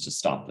use to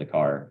stop the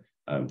car.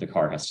 The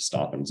car has to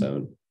stop on its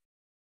own.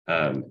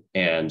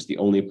 And the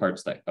only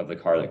parts of the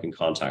car that can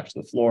contact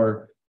the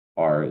floor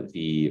are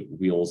the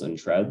wheels and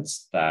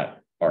treads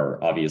that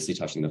are obviously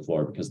touching the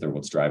floor because they're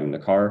what's driving the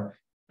car.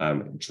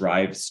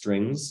 Drive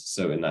strings.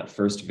 So in that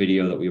first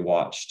video that we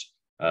watched,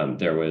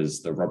 there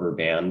was the rubber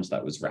band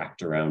that was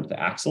wrapped around the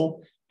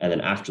axle. And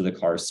then after the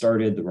car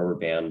started, the rubber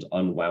band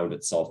unwound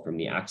itself from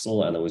the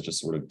axle and it was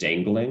just sort of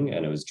dangling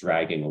and it was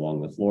dragging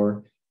along the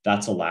floor.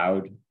 That's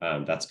allowed.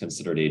 That's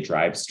considered a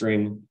drive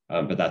string,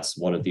 but that's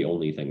one of the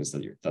only things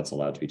that's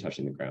allowed to be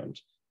touching the ground.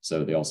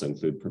 So they also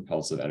include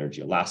propulsive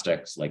energy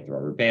elastics like the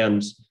rubber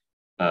band.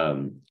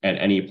 and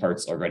any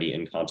parts already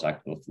in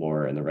contact with the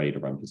floor in the ready to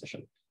run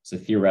position. So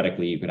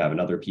theoretically, you could have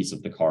another piece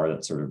of the car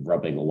that's sort of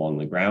rubbing along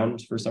the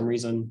ground for some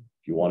reason,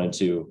 if you wanted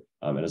to.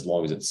 And as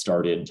long as it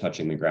started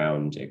touching the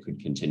ground, it could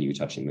continue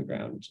touching the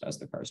ground as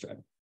the car's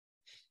driving.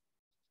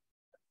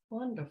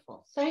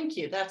 Wonderful. Thank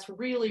you. That's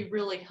really,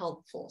 really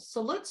helpful.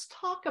 So let's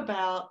talk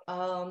about,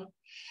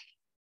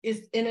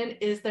 is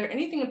there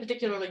anything in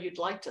particular you'd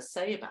like to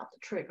say about the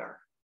trigger?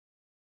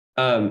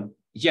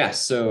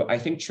 Yes, so I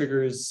think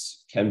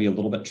triggers can be a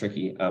little bit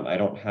tricky. I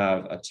don't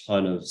have a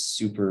ton of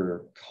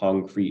super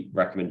concrete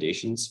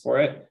recommendations for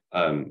it,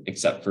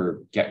 except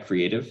for get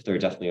creative. There are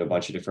definitely a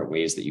bunch of different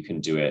ways that you can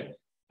do it.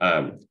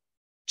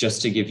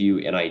 Just to give you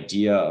an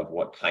idea of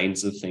what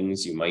kinds of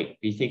things you might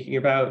be thinking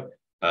about,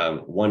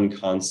 one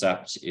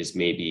concept is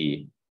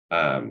maybe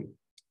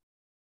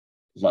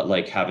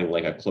like having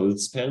like a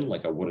clothespin,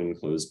 like a wooden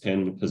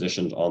clothespin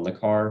positioned on the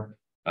car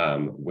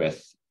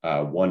with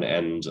one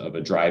end of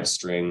a drive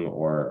string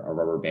or a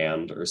rubber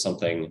band or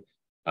something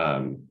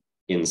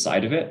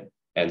inside of it.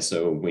 And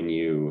so when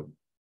you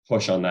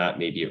push on that,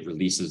 maybe it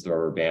releases the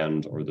rubber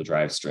band or the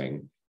drive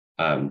string.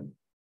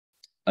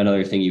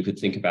 Another thing you could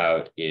think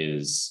about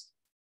is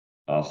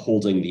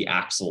holding the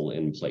axle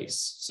in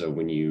place. So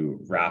when you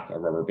wrap a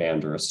rubber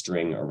band or a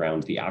string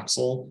around the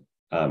axle,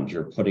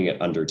 you're putting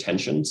it under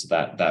tension so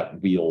that that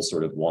wheel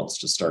sort of wants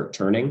to start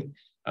turning.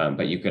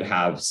 But you could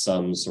have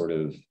some sort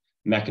of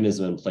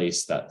mechanism in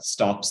place that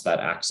stops that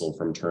axle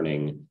from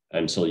turning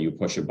until you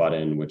push a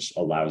button, which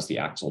allows the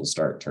axle to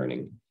start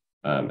turning.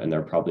 And there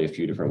are probably a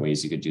few different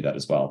ways you could do that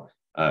as well.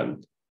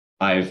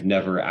 I've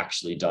never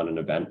actually done an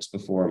event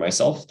before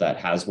myself that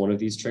has one of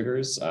these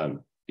triggers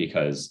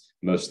because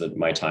most of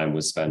my time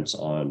was spent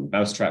on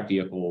mousetrap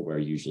vehicle, where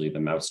usually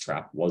the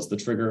mousetrap was the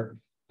trigger,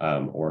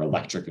 or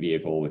electric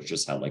vehicle, which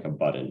just had like a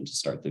button to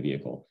start the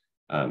vehicle.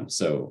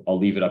 So I'll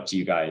leave it up to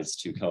you guys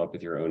to come up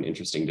with your own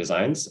interesting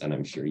designs. And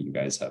I'm sure you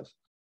guys have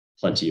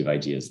plenty of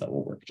ideas that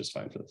will work just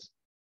fine for this.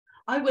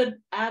 I would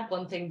add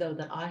one thing, though,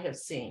 that I have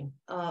seen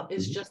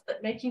is just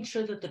that making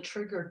sure that the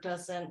trigger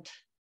doesn't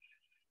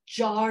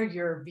jar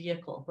your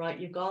vehicle, right?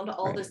 You've gone to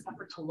all this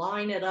effort to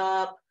line it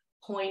up,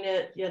 point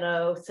it,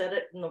 set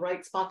it in the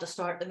right spot to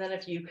start. And then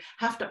if you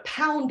have to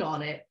pound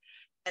on it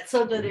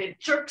so that it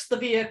jerks the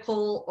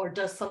vehicle or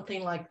does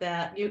something like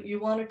that, you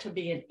want it to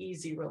be an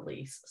easy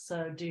release.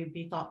 So do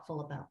be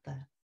thoughtful about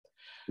that.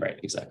 Right,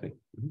 exactly.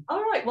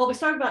 All right, well, we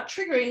started about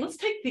triggering. Let's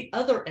take the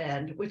other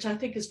end, which I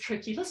think is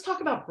tricky. Let's talk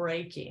about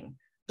braking.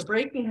 The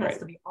braking has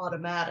to be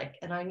automatic.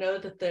 And I know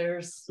that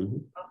there's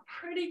a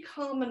pretty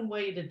common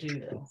way to do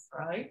this,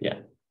 right? Yeah,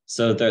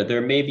 so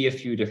there may be a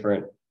few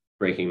different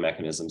braking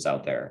mechanisms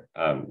out there,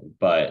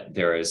 but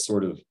there is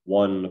sort of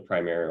one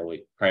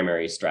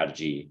primary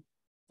strategy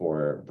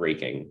for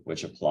braking,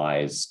 which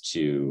applies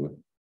to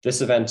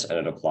this event, and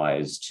it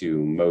applies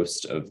to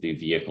most of the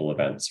vehicle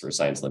events for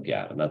Science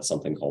Olympiad, and that's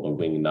something called a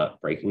wing nut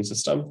braking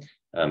system.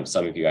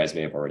 Some of you guys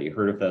may have already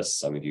heard of this.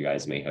 Some of you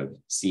guys may have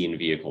seen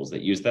vehicles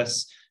that use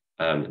this,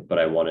 but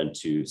I wanted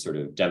to sort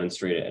of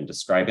demonstrate it and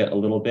describe it a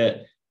little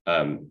bit,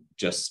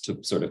 just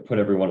to sort of put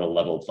everyone on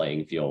level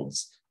playing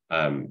fields.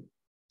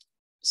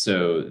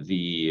 So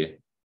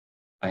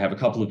I have a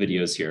couple of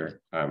videos here,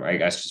 I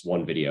guess just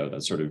one video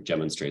that sort of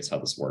demonstrates how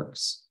this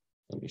works.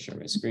 Let me share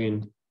my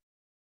screen.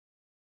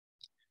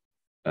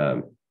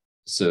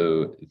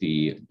 So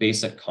the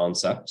basic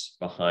concept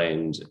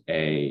behind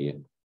a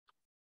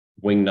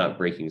wing nut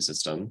braking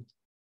system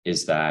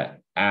is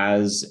that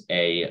as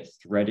a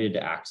threaded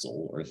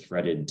axle or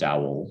threaded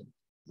dowel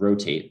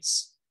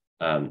rotates,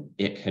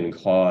 it can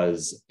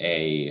cause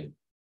a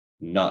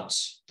nut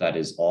that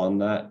is on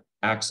that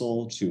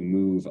axle to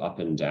move up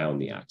and down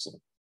the axle.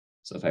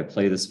 So if I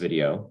play this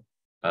video,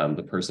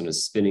 the person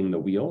is spinning the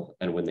wheel,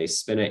 and when they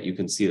spin it, you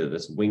can see that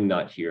this wing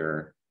nut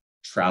here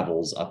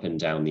travels up and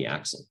down the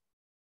axle.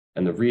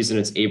 And the reason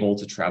it's able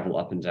to travel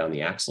up and down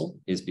the axle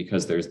is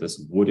because there's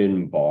this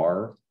wooden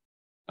bar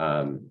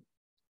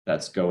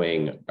that's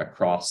going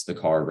across the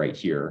car right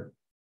here,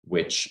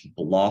 which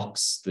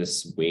blocks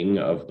this wing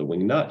of the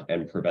wing nut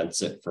and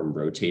prevents it from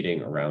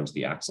rotating around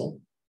the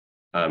axle.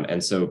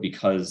 And so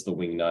because the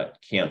wing nut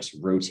can't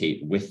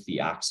rotate with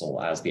the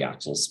axle as the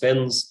axle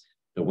spins,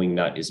 the wing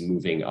nut is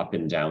moving up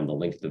and down the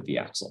length of the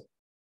axle.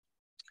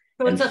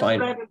 So it's a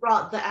threaded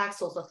rod. The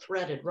axle's a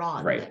threaded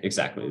rod. Right,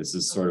 exactly. This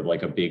is sort of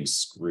like a big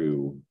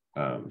screw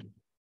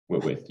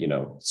with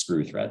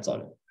screw threads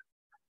on it.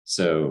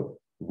 So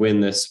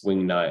when this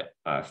wing nut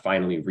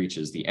finally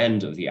reaches the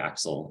end of the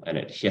axle and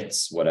it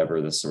hits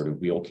whatever the sort of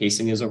wheel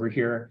casing is over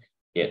here,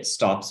 it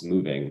stops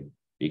moving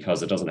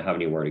because it doesn't have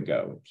anywhere to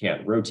go. It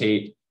can't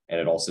rotate, and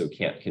it also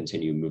can't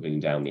continue moving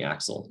down the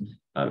axle.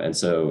 And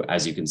so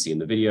as you can see in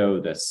the video,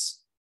 this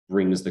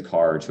brings the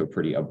car to a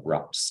pretty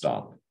abrupt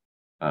stop.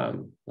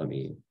 Let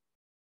me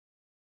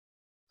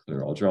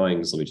clear all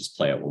drawings. Let me just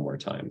play it one more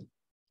time.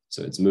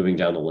 So it's moving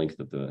down the length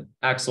of the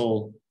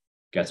axle,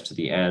 gets to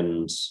the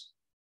end,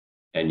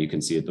 and you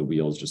can see that the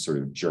wheels just sort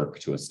of jerk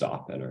to a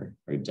stop and are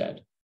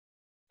dead.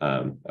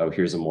 Oh,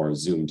 here's a more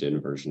zoomed in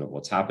version of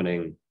what's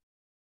happening.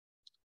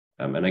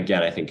 And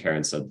again, I think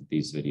Karen said that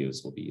these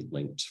videos will be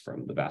linked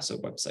from the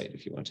VASO website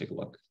if you want to take a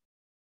look.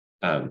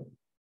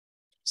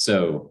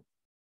 So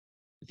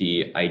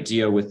the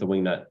idea with the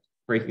wing nut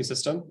braking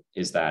system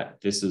is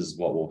that this is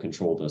what will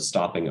control the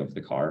stopping of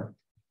the car.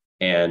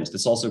 And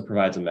this also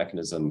provides a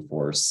mechanism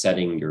for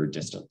setting your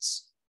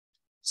distance.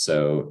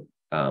 So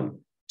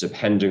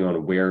depending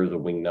on where the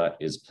wing nut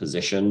is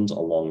positioned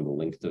along the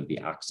length of the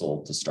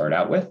axle to start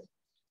out with,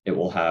 it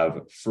will have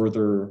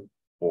further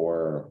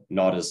or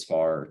not as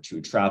far to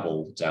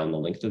travel down the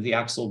length of the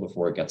axle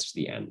before it gets to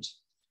the end.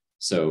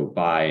 So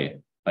by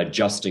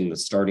adjusting the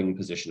starting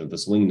position of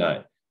this wing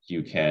nut,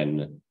 you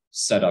can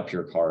set up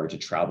your car to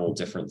travel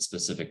different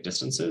specific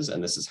distances.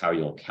 And this is how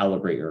you'll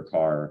calibrate your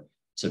car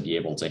to be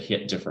able to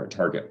hit different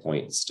target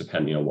points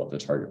depending on what the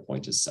target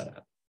point is set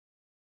at.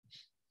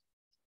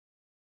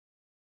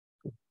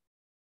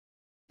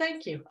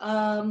 Thank you.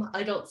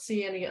 I don't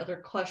see any other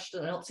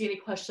questions. I don't see any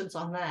questions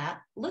on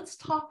that. Let's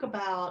talk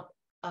about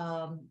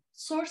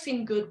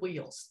sourcing good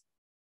wheels.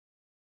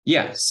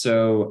 Yeah,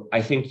 so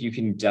I think you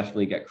can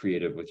definitely get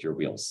creative with your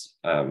wheels.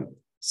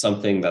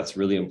 Something that's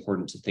really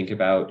important to think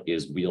about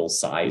is wheel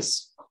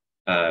size.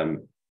 And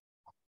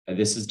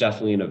this is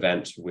definitely an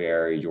event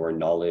where your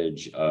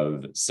knowledge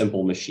of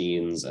simple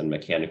machines and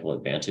mechanical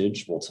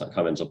advantage will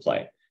come into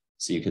play.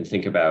 So you can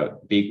think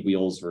about big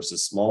wheels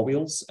versus small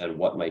wheels and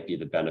what might be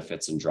the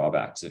benefits and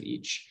drawbacks of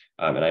each.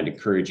 And I'd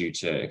encourage you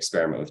to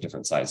experiment with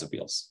different sizes of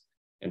wheels.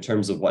 In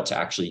terms of what to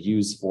actually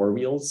use for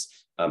wheels,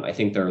 I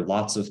think there are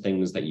lots of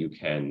things that you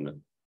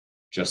can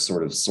just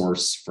sort of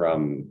source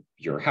from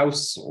your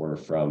house or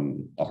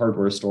from a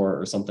hardware store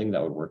or something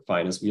that would work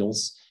fine as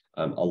wheels.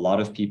 A lot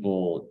of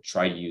people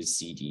try to use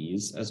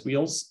CDs as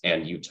wheels,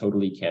 and you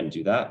totally can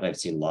do that. And I've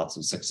seen lots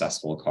of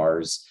successful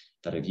cars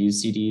that have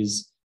used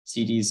CDs.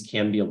 CDs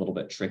can be a little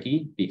bit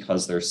tricky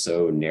because they're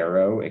so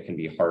narrow. It can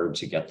be hard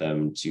to get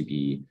them to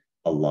be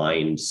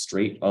aligned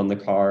straight on the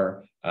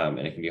car, and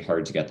it can be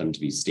hard to get them to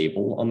be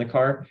stable on the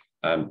car.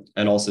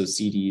 And also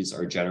CDs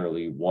are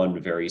generally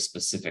one very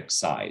specific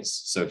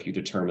size. So if you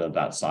determine that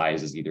that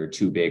size is either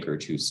too big or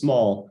too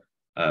small,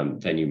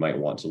 then you might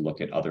want to look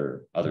at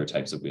other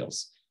types of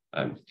wheels.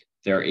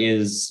 There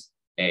is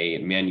a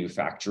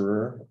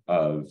manufacturer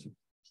of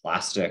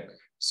plastic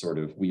sort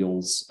of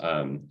wheels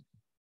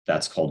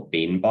that's called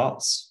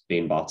Bainbots.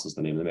 Bainbots is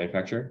the name of the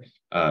manufacturer.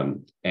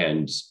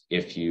 And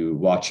if you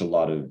watch a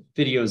lot of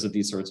videos of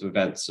these sorts of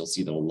events, you'll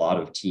see that a lot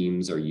of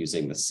teams are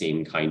using the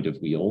same kind of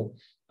wheel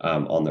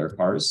on their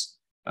cars.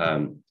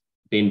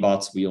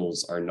 Bainbots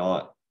wheels are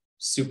not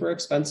super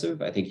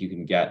expensive. I think you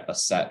can get a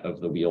set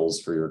of the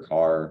wheels for your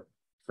car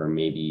for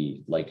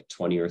maybe like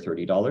 $20 or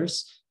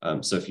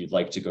 $30. So if you'd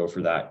like to go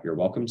for that, you're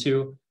welcome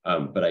to.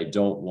 But I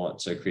don't want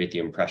to create the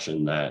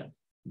impression that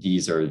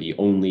these are the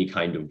only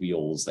kind of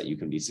wheels that you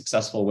can be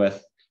successful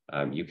with.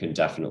 You can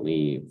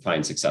definitely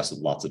find success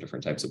with lots of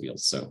different types of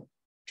wheels. So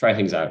try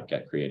things out,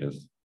 get creative.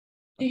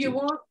 Do you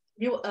want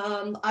you?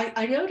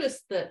 I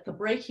noticed that the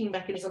braking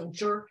mechanism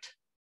jerked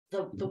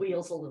the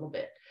wheels a little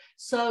bit.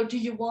 So do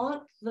you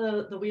want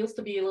the wheels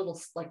to be a little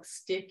like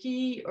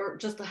sticky, or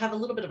just to have a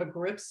little bit of a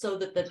grip so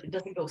that it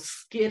doesn't go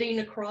skidding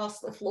across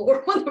the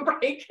floor when the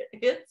brake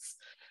hits?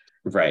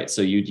 Right.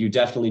 So you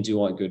definitely do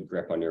want good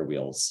grip on your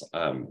wheels.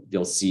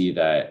 You'll see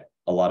that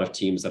a lot of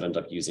teams that end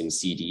up using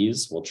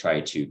CDs will try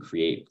to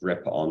create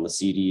grip on the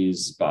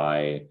CDs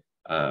by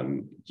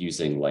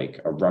using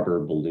like a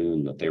rubber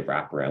balloon that they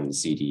wrap around the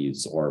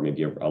CDs, or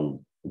maybe a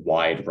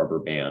wide rubber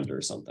band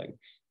or something.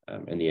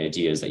 And the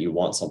idea is that you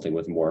want something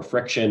with more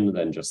friction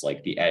than just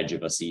like the edge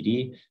of a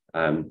CD.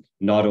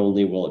 Not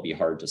only will it be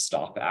hard to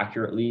stop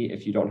accurately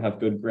if you don't have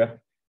good grip,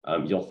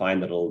 you'll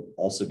find that it'll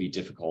also be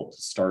difficult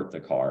to start the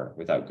car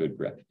without good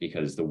grip,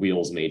 because the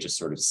wheels may just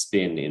sort of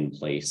spin in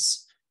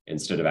place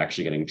instead of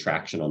actually getting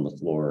traction on the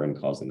floor and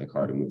causing the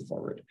car to move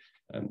forward.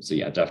 So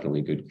yeah,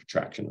 definitely good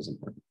traction is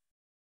important.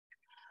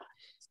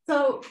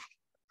 So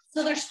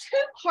there's two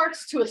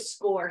parts to a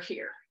score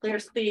here.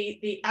 There's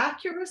the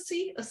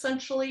accuracy,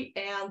 essentially,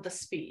 and the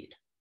speed.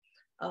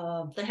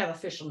 They have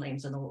official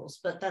names in the rules,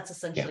 but that's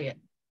essentially it.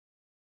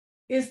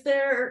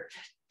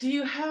 Do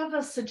you have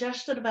a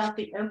suggestion about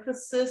the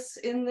emphasis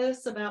in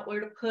this, about where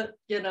to put,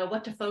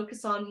 what to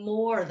focus on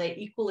more? Are they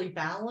equally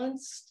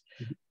balanced?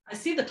 I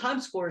see the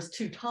time score is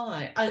 2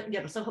 times.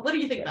 So what do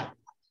you think about that?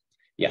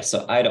 Yeah,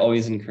 so I'd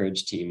always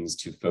encourage teams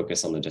to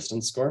focus on the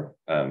distance score.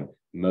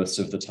 Most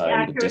of the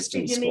time, the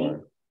distance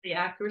score. The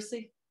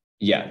accuracy?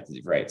 Yeah,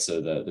 right. So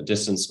the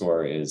distance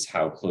score is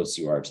how close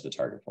you are to the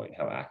target point,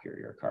 how accurate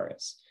your car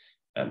is.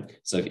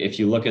 So if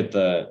you look at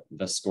the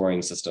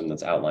scoring system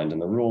that's outlined in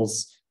the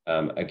rules,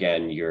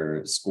 again,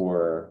 your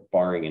score,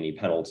 barring any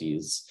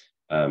penalties,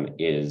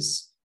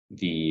 is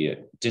the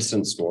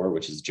distance score,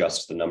 which is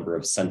just the number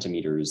of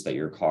centimeters that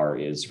your car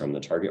is from the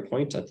target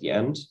point at the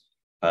end,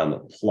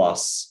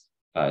 plus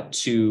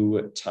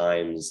 2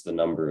 times the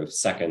number of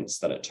seconds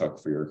that it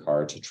took for your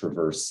car to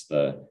traverse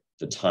the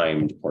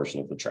timed portion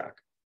of the track.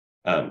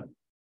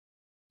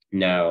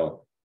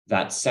 Now,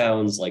 that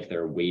sounds like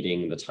they're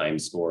weighting the time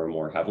score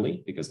more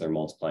heavily because they're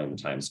multiplying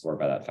the time score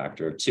by that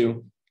factor of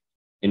 2.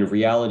 in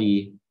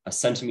reality, a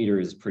centimeter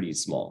is pretty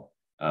small,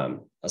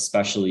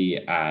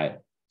 especially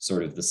at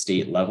sort of the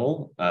state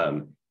level.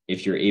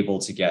 If you're able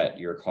to get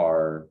your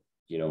car,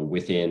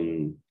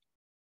 within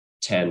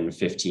 10,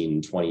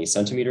 15, 20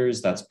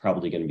 centimeters, that's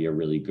probably going to be a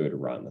really good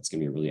run. That's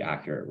going to be a really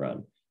accurate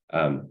run.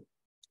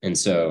 And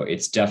so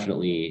it's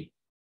definitely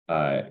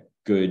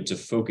good to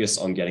focus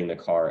on getting the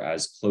car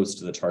as close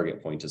to the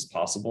target point as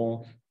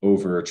possible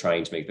over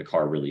trying to make the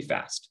car really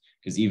fast.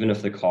 Because even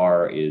if the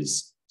car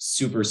is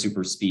super,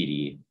 super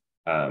speedy,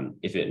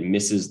 if it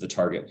misses the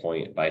target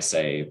point by,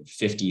 say,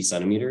 50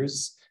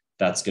 centimeters,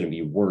 that's going to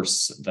be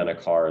worse than a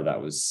car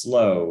that was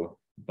slow,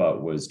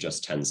 but was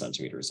just 10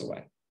 centimeters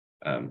away.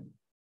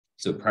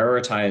 So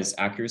prioritize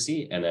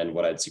accuracy. And then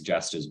what I'd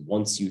suggest is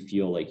once you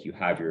feel like you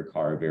have your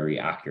car very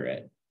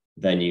accurate,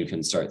 then you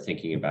can start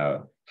thinking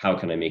about how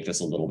can I make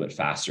this a little bit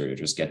faster to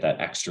just get that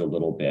extra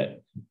little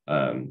bit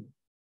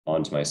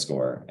onto my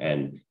score.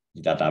 And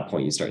at that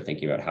point, you start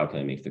thinking about how can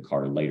I make the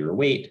car lighter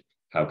weight?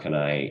 How can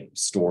I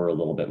store a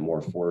little bit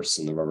more force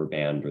in the rubber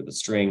band or the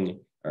string,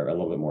 or a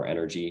little bit more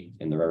energy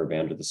in the rubber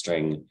band or the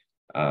string,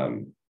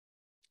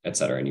 et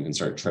cetera. And you can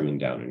start trimming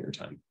down in your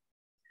time.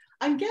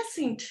 I'm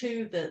guessing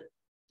too that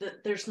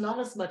there's not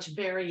as much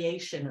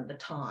variation in the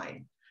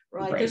time,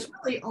 right? There's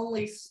really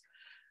only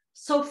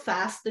so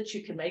fast that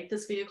you can make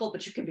this vehicle,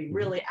 but you can be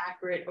really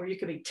accurate, or you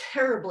can be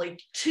terribly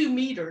 2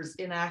 meters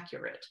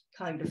inaccurate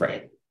kind of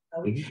thing.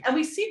 And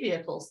we see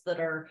vehicles that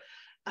are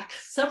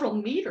several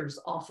meters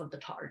off of the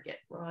target,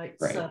 right?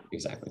 Right, so,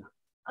 exactly.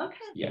 Okay.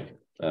 Yeah,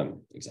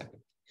 exactly.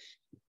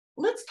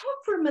 Let's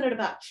talk for a minute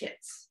about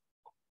kits,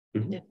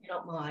 if you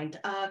don't mind.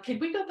 Could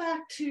we go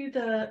back to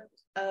the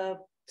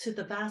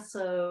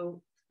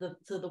VASO,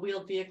 to the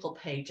wheeled vehicle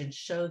page, and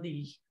show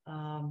the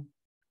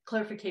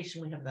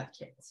clarification we have about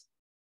kits?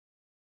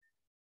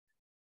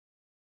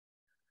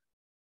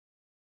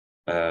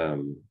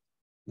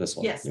 This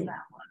one. Yes, that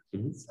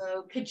one.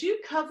 So could you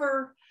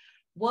cover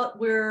what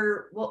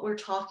we're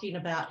talking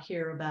about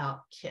here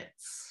about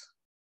kits?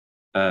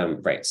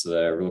 Right. So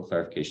the rule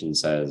clarification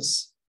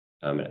says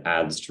it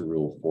adds to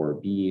rule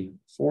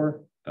 4B4.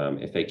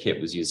 If a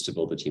kit was used to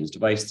build the team's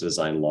device, the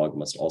design log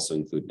must also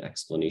include an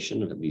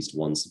explanation of at least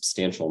one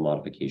substantial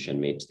modification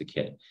made to the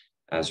kit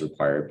as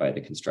required by the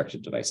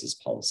constructed devices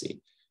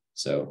policy.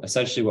 So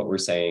essentially what we're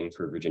saying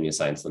for Virginia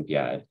Science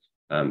Olympiad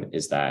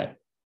is that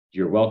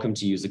you're welcome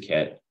to use a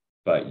kit,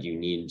 but you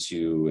need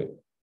to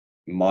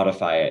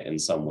modify it in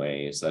some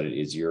way so that it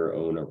is your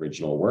own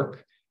original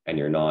work and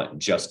you're not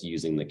just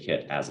using the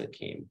kit as it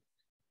came.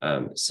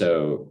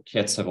 So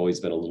kits have always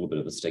been a little bit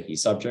of a sticky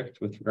subject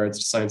with regards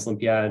to Science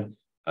Olympiad.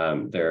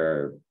 There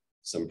are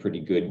some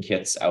pretty good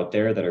kits out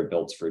there that are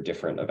built for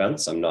different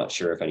events. I'm not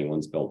sure if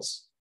anyone's built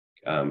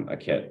a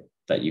kit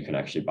that you can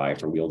actually buy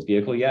for wheeled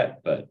vehicle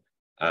yet, but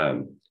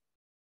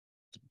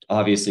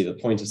obviously the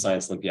point of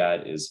Science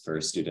Olympiad is for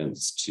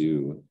students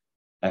to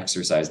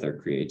exercise their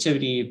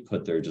creativity,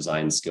 put their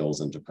design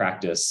skills into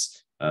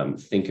practice,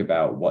 think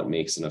about what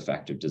makes an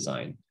effective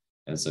design.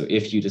 And so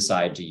if you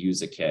decide to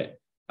use a kit,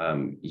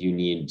 you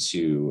need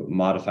to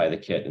modify the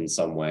kit in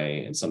some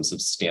way, in some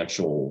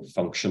substantial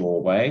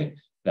functional way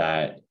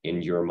that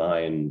in your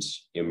mind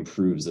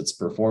improves its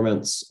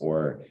performance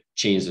or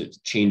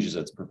changes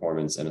its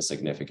performance in a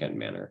significant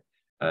manner.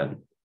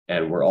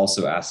 And we're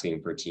also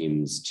asking for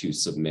teams to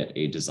submit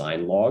a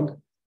design log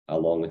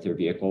along with their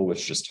vehicle,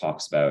 which just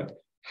talks about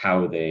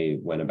how they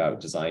went about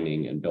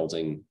designing and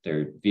building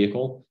their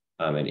vehicle.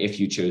 And if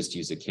you chose to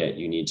use a kit,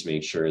 you need to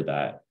make sure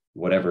that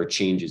whatever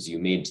changes you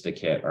made to the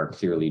kit are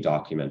clearly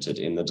documented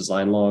in the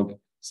design log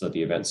so that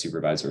the event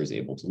supervisor is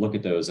able to look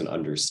at those and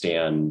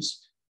understand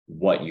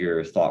what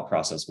your thought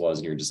process was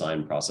and your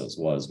design process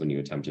was when you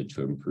attempted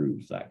to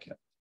improve that kit.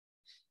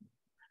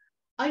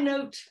 I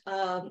note,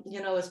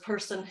 as a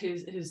person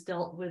who's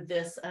dealt with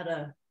this at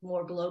a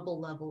more global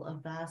level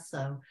of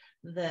VASO,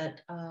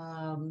 that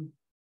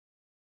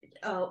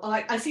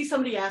I see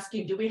somebody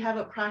asking, do we have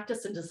a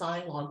practice and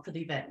design log for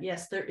the event?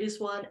 Yes, there is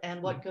one,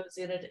 and what goes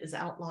in it is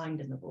outlined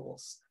in the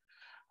rules.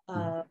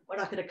 We're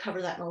not going to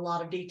cover that in a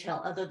lot of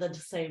detail other than to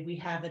say we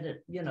have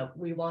it,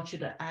 we want you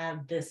to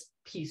add this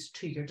piece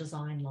to your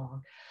design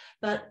log.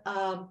 But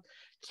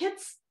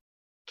kits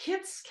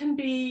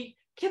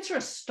are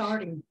a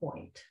starting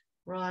point,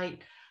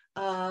 right?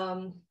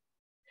 And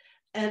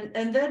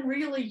then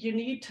really you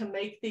need to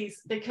make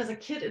these, because a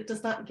kit, it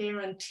does not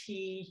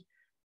guarantee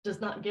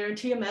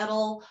a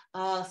medal.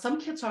 Some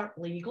kits aren't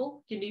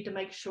legal. You need to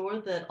make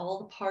sure that all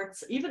the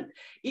parts, even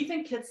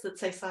kits that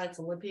say Science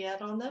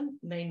Olympiad on them,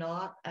 may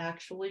not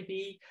actually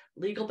be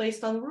legal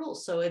based on the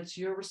rules. So it's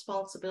your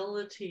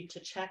responsibility to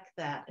check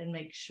that and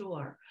make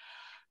sure.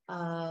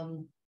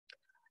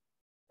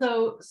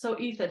 So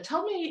Ethan,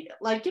 tell me,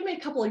 give me a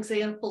couple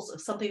examples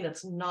of something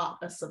that's not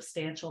a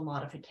substantial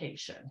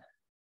modification.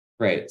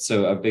 Right.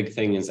 So a big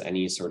thing is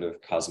any sort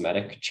of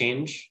cosmetic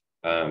change.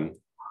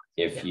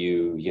 If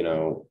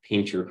you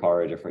paint your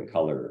car a different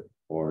color,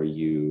 or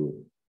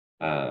you,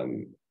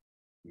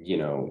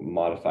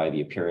 modify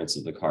the appearance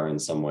of the car in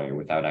some way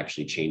without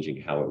actually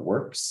changing how it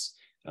works,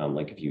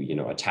 Like if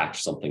you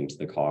attach something to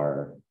the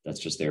car that's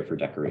just there for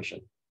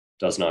decoration,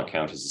 does not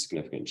count as a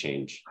significant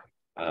change.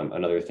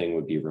 Another thing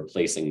would be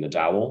replacing the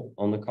dowel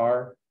on the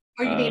car.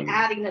 Or you mean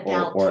adding a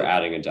dowel? Or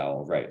adding a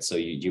dowel, right. So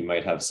you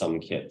might have some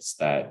kits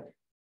that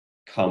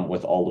come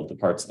with all of the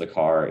parts of the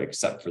car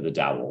except for the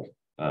dowel.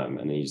 And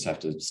then you just have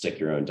to stick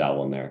your own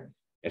dowel in there.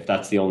 If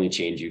that's the only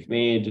change you've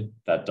made,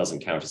 that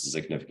doesn't count as a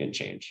significant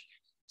change.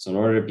 So in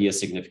order to be a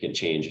significant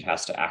change, it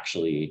has to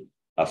actually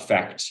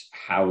affect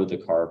how the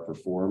car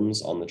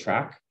performs on the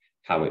track,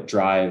 how it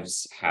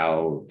drives,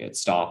 how it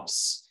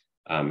stops,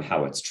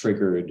 how it's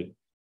triggered.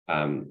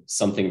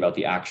 Something about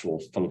the actual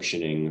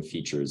functioning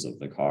features of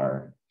the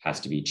car has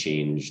to be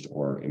changed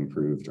or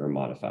improved or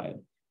modified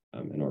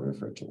in order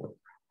for it to work.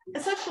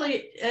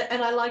 Essentially,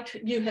 and I liked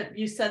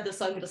you said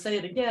this, I'm going to say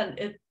it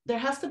again, there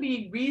has to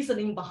be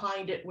reasoning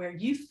behind it where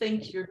you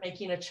think you're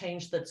making a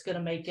change that's going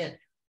to make it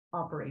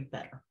operate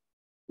better.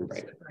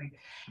 Right.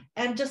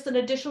 And just an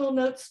additional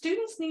note,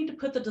 students need to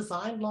put the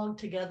design log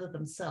together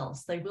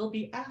themselves. They will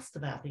be asked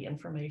about the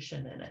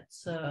information in it.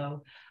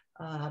 So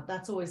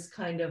that's always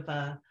kind of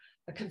a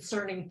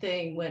concerning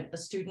thing when a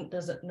student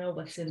doesn't know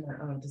what's in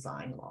their own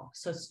design log.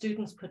 So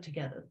students put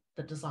together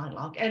the design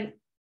log. And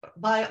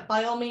by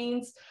all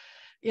means,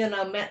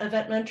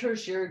 event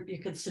mentors, you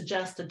could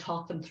suggest and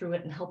talk them through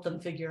it and help them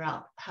figure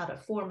out how to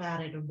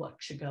format it and what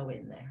should go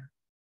in there.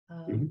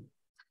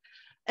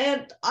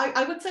 And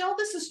I would say all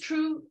this is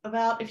true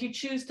about if you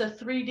choose to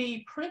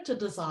 3D print a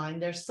design,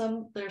 there's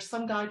some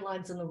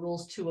guidelines in the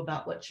rules too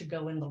about what should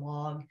go in the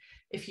log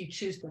if you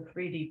choose to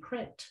 3D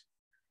print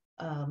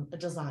a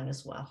design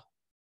as well.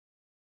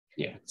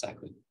 Yeah,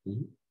 exactly.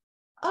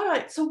 All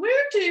right, so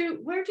where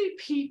do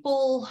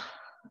people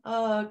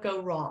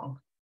go wrong?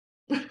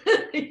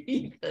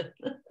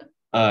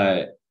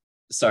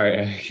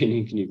 Sorry,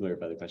 can you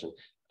clarify the question?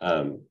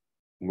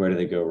 Where do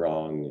they go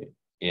wrong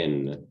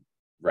in?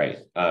 Right.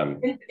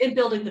 In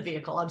building the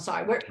vehicle. I'm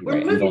sorry. We're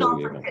right, moving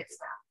on from kits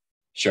now.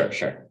 Sure.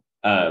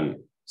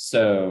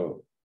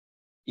 So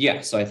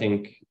I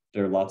think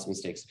there are lots of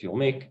mistakes that people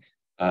make.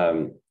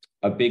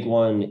 A big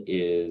one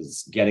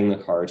is getting the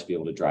car to be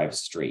able to drive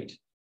straight.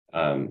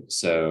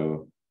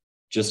 So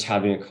just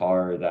having a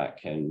car that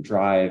can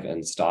drive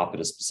and stop at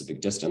a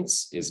specific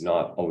distance is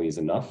not always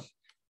enough.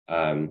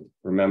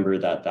 Remember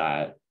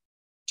that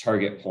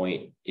target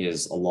point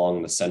is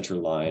along the center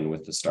line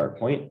with the start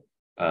point.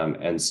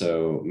 And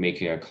so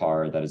making a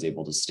car that is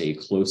able to stay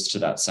close to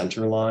that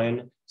center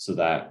line so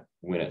that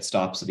when it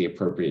stops at the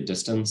appropriate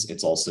distance,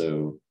 it's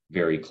also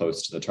very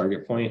close to the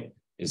target point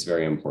is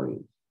very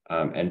important.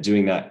 And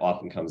doing that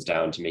often comes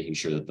down to making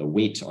sure that the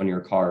weight on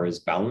your car is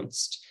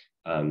balanced,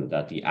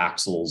 that the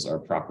axles are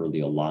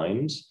properly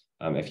aligned.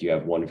 If you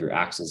have one of your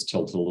axles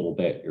tilted a little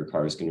bit, your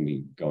car is going to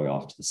be going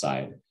off to the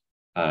side.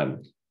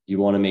 You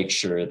want to make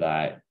sure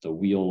that the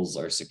wheels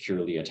are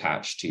securely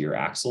attached to your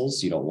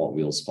axles. You don't want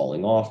wheels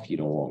falling off. You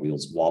don't want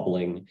wheels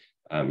wobbling.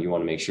 You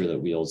want to make sure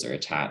that wheels are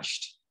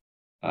attached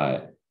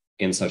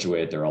in such a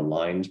way that they're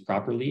aligned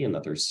properly and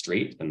that they're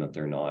straight and that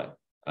they're not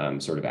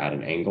sort of at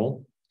an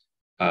angle.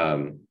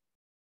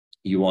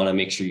 You want to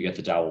make sure you get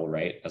the dowel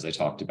right, as I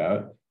talked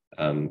about.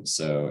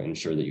 So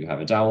ensure that you have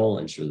a dowel,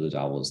 ensure the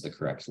dowel is the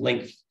correct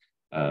length,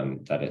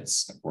 that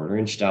it's a 1/4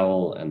 inch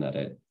dowel and that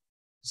it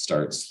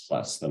starts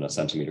less than 1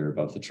 centimeter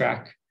above the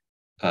track.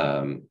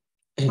 And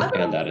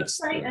that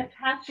it's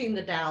attaching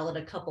the dowel at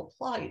a couple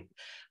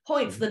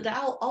points. The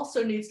dowel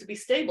also needs to be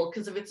stable,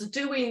 because if it's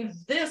doing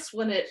this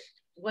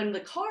when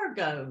the car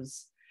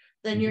goes,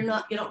 then you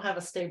don't have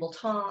a stable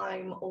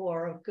time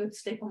or a good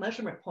stable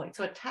measurement point.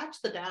 So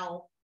attach the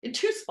dowel in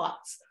 2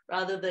 spots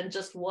rather than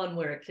just one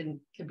where it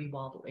can be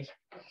wobbly.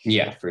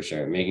 Yeah, for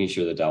sure. Making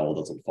sure the dowel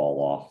doesn't fall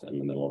off in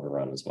the middle of a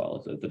run as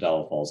well. If the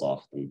dowel falls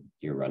off, then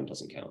your run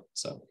doesn't count.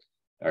 So,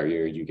 or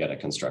you get a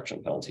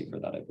construction penalty for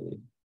that, I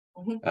believe.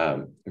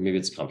 Or maybe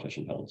it's a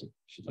competition penalty.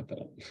 Should look that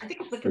up. I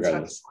think it's a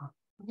construction.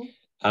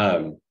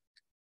 And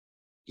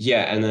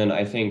then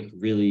I think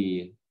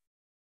really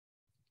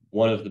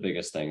one of the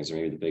biggest things, or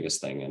maybe the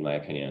biggest thing in my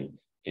opinion,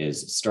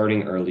 is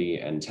starting early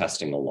and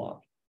testing a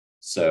lot.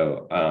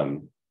 So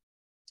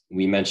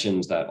we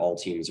mentioned that all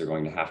teams are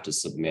going to have to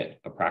submit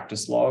a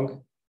practice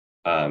log.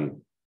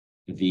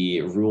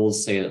 The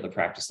rules say that the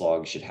practice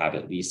log should have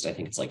at least, I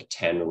think it's like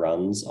 10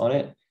 runs on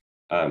it.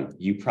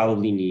 You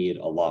probably need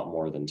a lot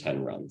more than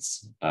 10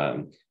 runs.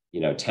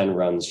 10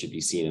 runs should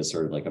be seen as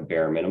sort of like a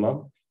bare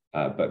minimum,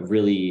 but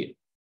really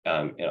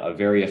a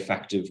very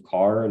effective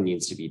car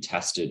needs to be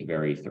tested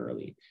very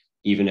thoroughly.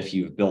 Even if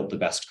you've built the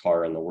best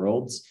car in the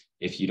world,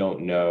 if you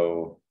don't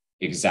know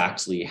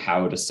exactly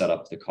how to set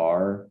up the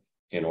car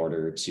in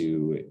order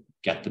to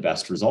get the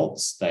best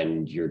results,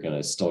 then you're going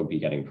to still be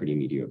getting pretty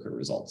mediocre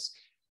results.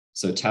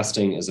 So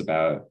testing is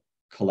about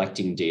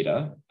collecting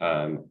data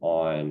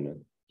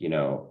on,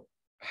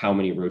 how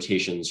many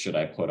rotations should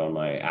I put on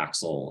my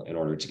axle in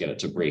order to get it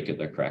to brake at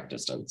the correct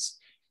distance.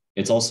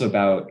 It's also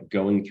about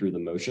going through the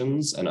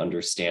motions and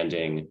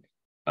understanding,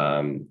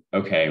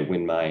 okay,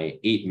 when my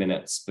 8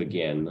 minutes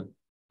begin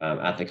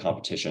at the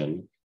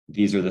competition,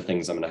 these are the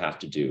things I'm going to have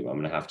to do. I'm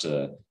going to have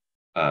to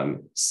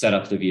set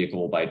up the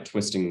vehicle by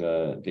twisting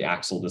the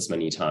axle this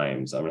many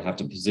times. I'm going to have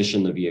to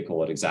position the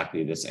vehicle at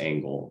exactly this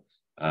angle.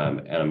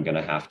 And I'm going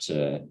to have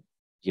to,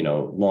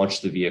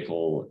 launch the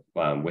vehicle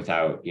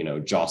without,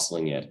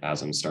 jostling it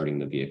as I'm starting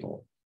the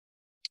vehicle.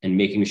 And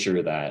making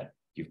sure that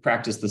you've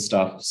practiced the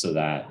stuff so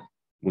that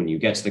when you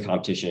get to the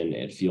competition,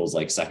 it feels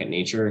like second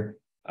nature,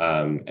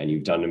 and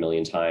you've done it a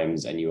million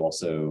times, and you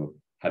also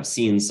have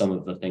seen some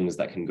of the things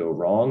that can go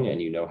wrong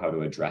and you know how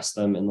to address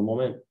them in the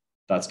moment.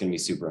 That's going to be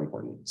super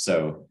important.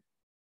 So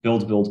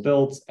build,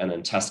 and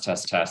then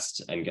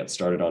test, and get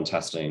started on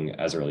testing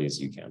as early as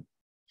you can.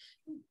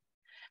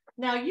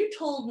 Now, you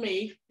told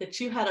me that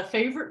you had a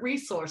favorite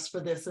resource for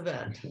this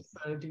event.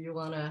 So do you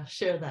want to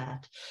share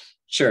that?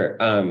 Sure.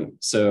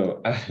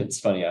 So it's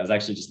funny. I was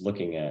actually just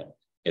looking at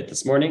it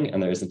this morning,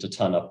 and there isn't a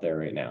ton up there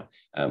right now.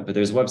 But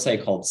there's a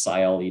website called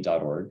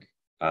scioly.org,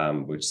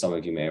 which some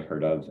of you may have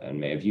heard of and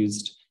may have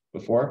used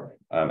before.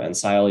 And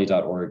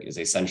scioly.org is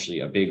essentially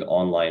a big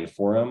online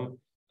forum,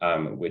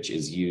 which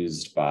is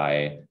used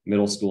by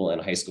middle school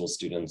and high school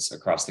students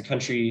across the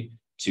country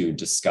to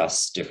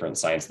discuss different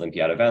Science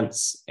Olympiad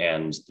events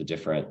and the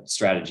different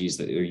strategies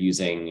that they're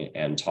using,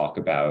 and talk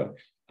about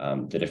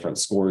the different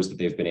scores that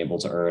they've been able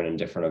to earn in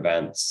different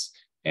events,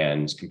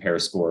 and compare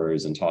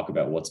scores and talk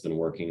about what's been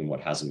working and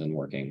what hasn't been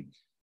working.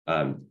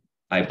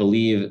 I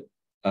believe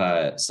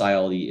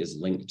Scioly is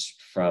linked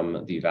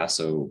from the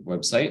VASO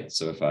website.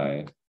 So if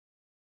I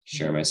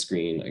share my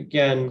screen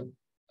again,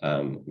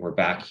 we're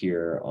back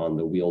here on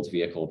the wheeled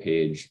vehicle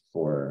page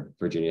for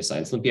Virginia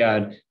Science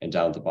Olympiad, and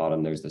down at the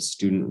bottom, there's the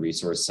Student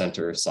Resource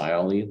Center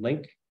Scioly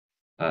link.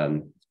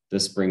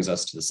 This brings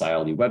us to the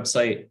Scioly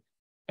website,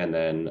 and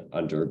then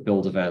under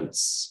Build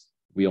Events,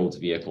 Wheeled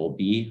Vehicle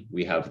B,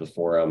 we have the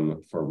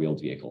forum for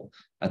Wheeled Vehicle.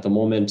 At the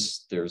moment,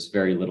 there's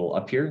very little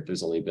up here.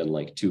 There's only been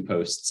like 2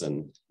 posts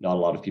and not a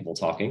lot of people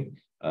talking.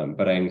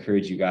 But I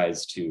encourage you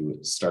guys to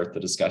start the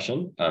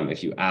discussion.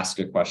 If you ask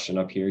a question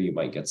up here, you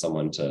might get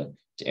someone to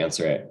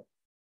answer it.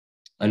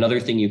 Another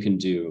thing you can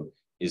do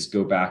is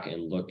go back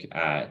and look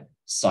at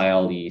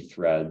Scioly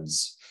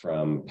threads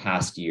from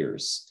past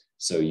years.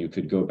 So you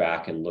could go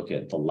back and look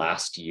at the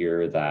last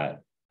year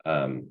that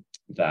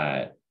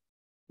that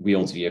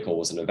Wheeled Vehicle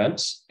was an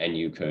event, and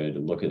you could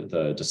look at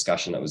the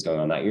discussion that was going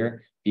on that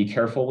year. Be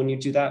careful when you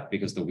do that,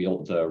 because the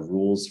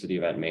rules for the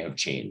event may have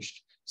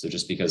changed. So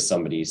just because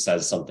somebody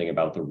says something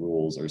about the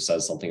rules or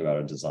says something about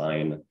a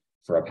design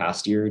for a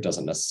past year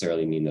doesn't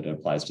necessarily mean that it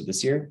applies to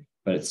this year,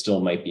 but it still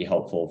might be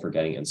helpful for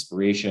getting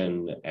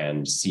inspiration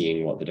and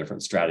seeing what the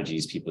different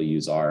strategies people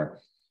use are.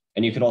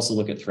 And you can also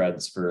look at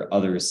threads for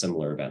other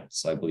similar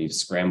events. So I believe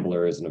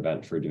Scrambler is an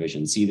event for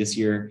Division C this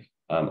year.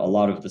 A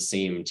lot of the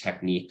same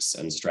techniques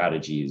and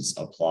strategies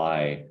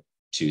apply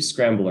to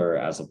Scrambler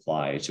as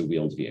apply to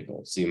Wheeled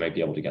Vehicle. So you might be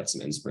able to get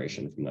some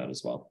inspiration from that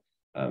as well.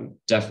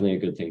 Definitely a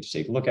good thing to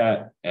take a look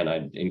at. And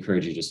I'd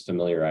encourage you to just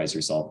familiarize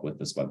yourself with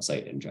this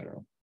website in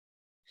general.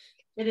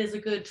 It is a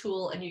good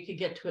tool, and you can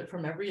get to it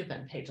from every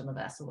event page on the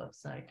VASO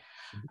website.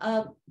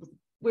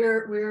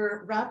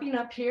 We're wrapping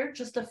up here.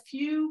 Just a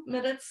few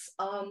minutes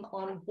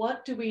on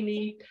what do we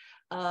need.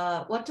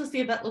 What does the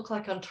event look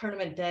like on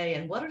tournament day,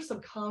 and what are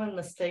some common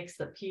mistakes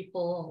that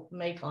people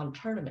make on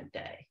tournament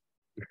day?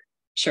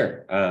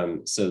 Sure.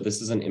 So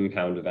this is an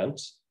impound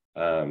event.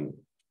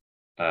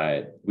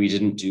 We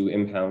didn't do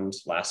impound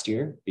last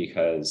year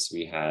because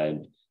we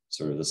had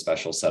sort of the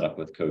special setup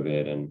with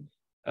COVID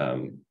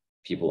and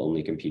people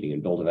only competing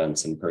in build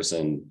events in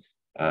person.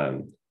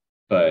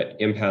 But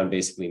impound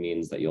basically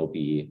means that you'll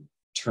be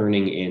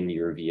turning in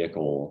your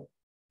vehicle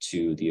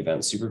to the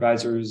event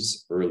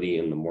supervisors early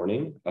in the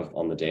morning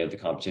on the day of the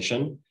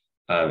competition.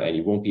 And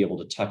you won't be able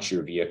to touch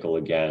your vehicle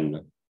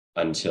again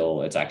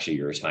until it's actually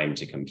your time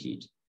to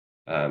compete.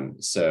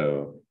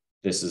 So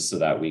this is so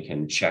that we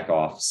can check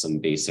off some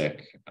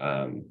basic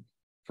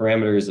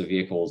parameters of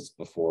vehicles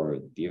before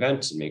the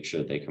event and make sure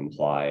that they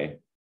comply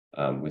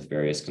with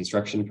various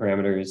construction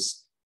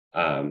parameters,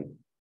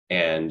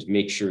 and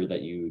make sure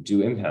that you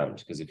do impound,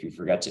 because if you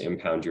forget to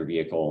impound your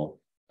vehicle,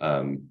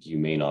 you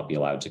may not be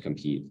allowed to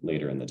compete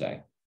later in the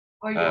day.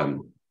 Or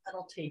you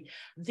penalty.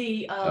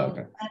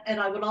 Okay. And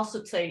I would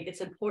also say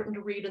it's important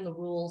to read in the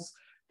rules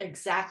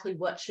exactly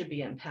what should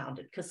be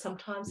impounded, because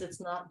sometimes it's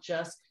not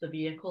just the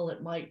vehicle.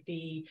 It might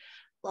be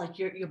like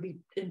you'll be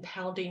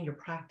impounding your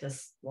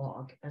practice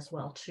log as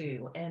well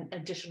too, and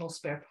additional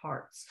spare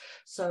parts.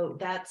 So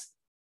that's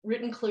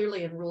written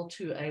clearly in Rule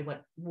 2A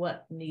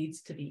what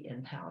needs to be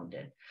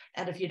impounded.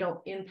 And if you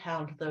don't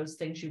impound those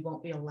things, you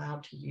won't be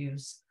allowed to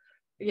use.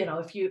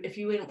 If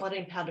you want to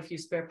impound a few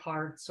spare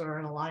parts or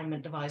an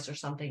alignment device or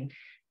something,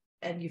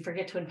 and you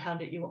forget to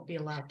impound it, you won't be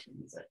allowed to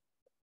use it.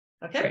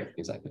 Okay. Right,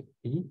 exactly.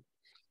 Mm-hmm.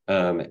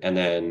 And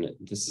then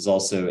this is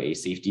also a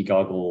safety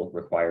goggle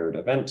required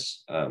event,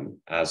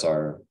 as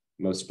are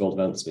most build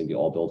events, maybe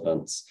all build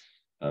events.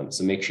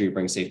 So make sure you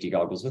bring safety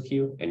goggles with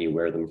you and you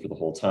wear them for the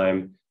whole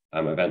time.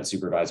 Event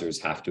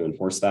supervisors have to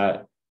enforce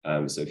that.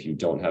 So if you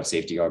don't have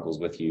safety goggles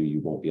with you, you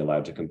won't be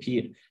allowed to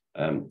compete.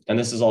 And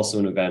this is also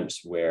an event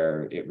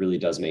where it really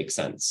does make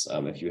sense.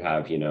 If you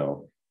have,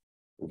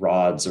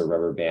 rods or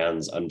rubber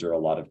bands under a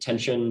lot of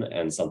tension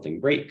and something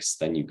breaks,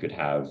 then you could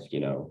have,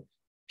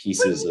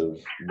 pieces of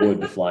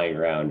wood flying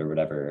around or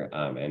whatever.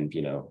 And,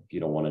 you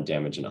don't want to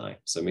damage an eye.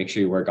 So make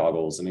sure you wear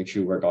goggles, and make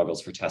sure you wear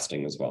goggles for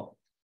testing as well.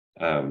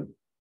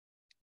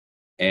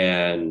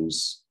 And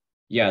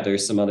yeah,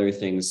 there's some other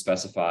things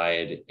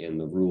specified in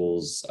the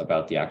rules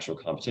about the actual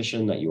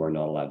competition that you are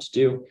not allowed to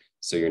do.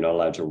 So you're not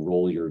allowed to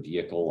roll your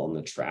vehicle on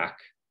the track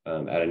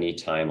at any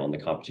time on the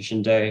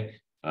competition day,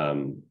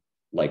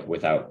 like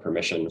without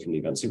permission from the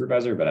event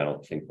supervisor, but I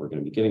don't think we're going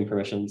to be giving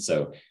permission.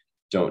 So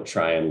don't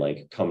try and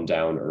like come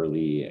down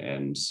early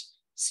and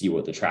see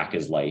what the track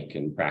is like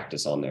and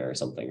practice on there or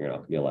something. You're not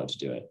going to be allowed to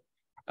do it.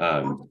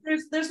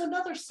 There's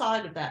another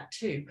side of that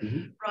too,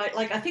 right?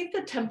 Like I think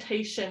the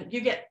temptation,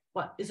 you get,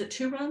 what is it,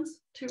 2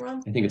 runs? 2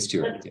 runs? I think it's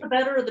 2 runs. The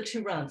better of the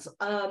 2 runs.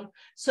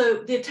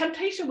 So the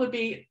temptation would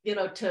be,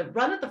 to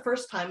run it the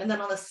first time, and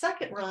then on the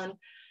second run,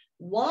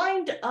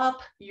 wind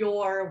up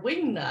your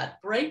wing nut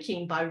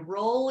braking by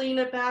rolling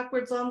it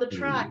backwards on the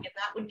track, and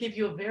that would give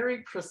you a very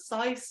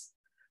precise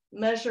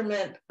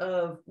measurement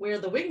of where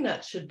the wing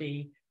nut should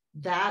be.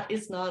 That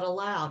is not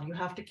allowed. You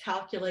have to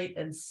calculate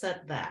and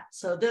set that.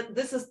 So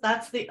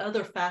that's the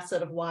other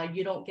facet of why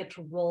you don't get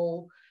to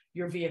roll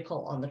your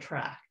vehicle on the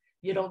track.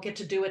 You don't get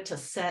to do it to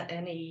set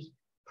any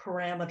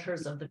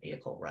parameters of the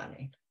vehicle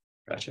running.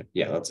 Gotcha.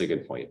 Yeah, that's a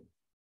good point.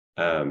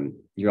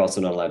 You're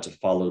also not allowed to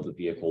follow the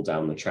vehicle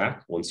down the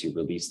track. Once you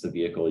release the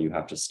vehicle, you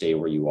have to stay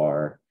where you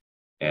are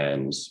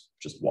and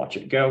just watch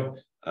it go,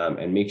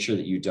 and make sure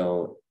that you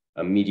don't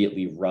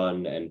immediately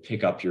run and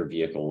pick up your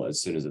vehicle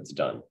as soon as it's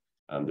done.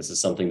 This is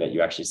something that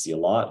you actually see a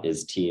lot,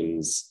 is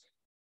teams,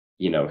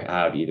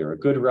 have either a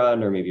good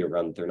run or maybe a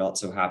run that they're not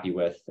so happy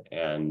with,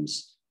 and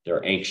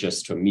they're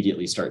anxious to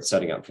immediately start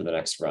setting up for the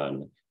next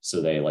run.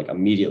 So they like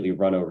immediately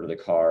run over to the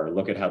car,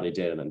 look at how they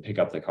did, and then pick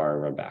up the car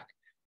and run back.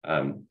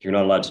 You're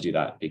not allowed to do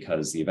that,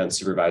 because the event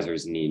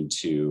supervisors need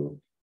to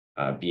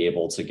be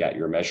able to get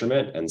your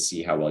measurement and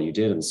see how well you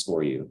did and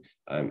score you.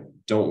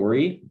 Don't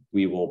worry,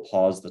 we will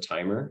pause the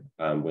timer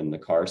when the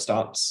car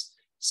stops.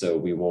 So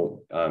we won't,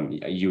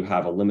 you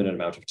have a limited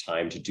amount of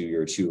time to do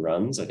your 2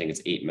 runs. I think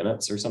it's 8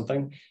 minutes or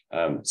something.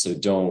 So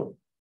don't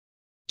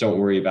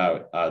worry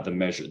about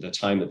the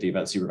time that the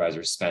event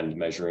supervisors spend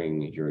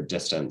measuring your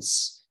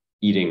distance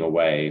eating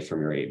away from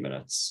your 8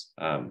 minutes.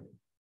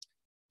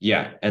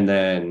 Yeah, and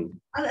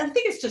then I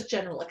think it's just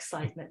general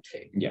excitement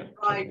too. Yeah,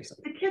 right.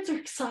 The kids are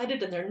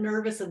excited and they're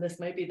nervous, and this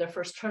may be their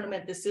first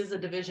tournament. This is a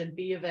Division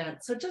B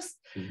event, so just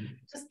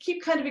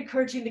keep kind of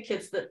encouraging the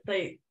kids that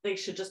they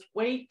should just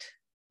wait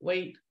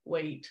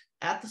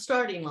at the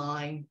starting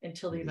line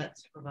until the event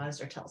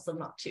supervisor tells them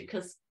not to,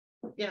 because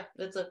yeah,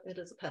 it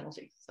is a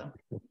penalty. So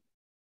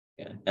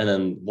yeah, and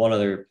then one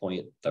other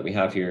point that we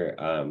have here.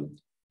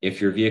 If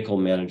your vehicle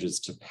manages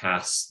to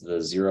pass the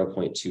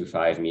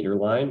 0.25 meter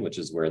line, which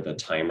is where the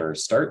timer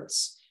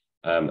starts,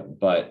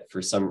 but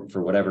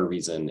for whatever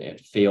reason,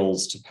 it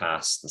fails to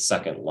pass the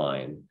second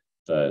line,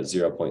 the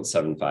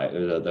 0.75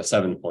 or the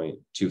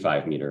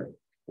 7.25 meter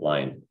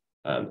line,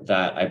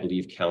 that I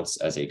believe counts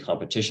as a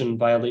competition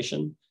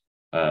violation.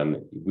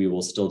 We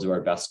will still do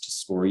our best to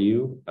score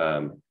you.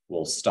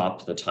 We'll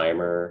stop the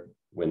timer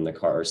when the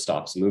car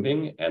stops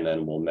moving, and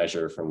then we'll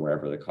measure from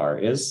wherever the car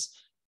is.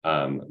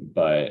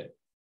 But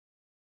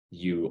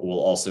you will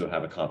also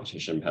have a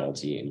competition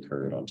penalty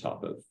incurred on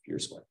top of your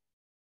score.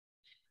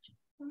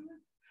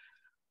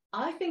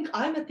 I think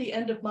I'm at the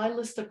end of my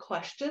list of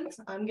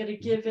questions. I'm going to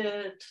give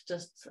it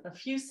just a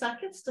few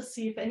seconds to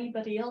see if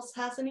anybody else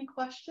has any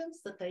questions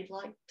that they'd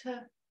like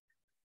to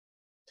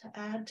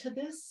add to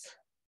this.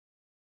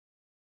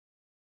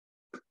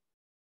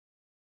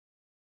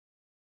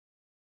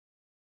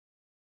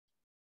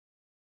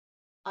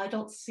 I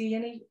don't see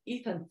any.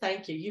 Ethan,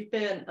 thank you. You've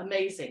been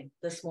amazing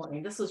this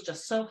morning. This was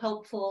just so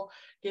helpful.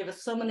 Gave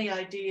us so many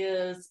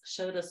ideas,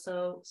 showed us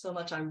so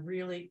much.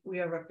 We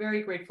are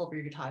very grateful for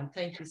your time.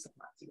 Thank you so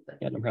much, Ethan.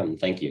 Yeah, no problem.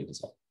 Thank you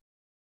as well.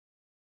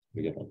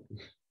 Have a good one.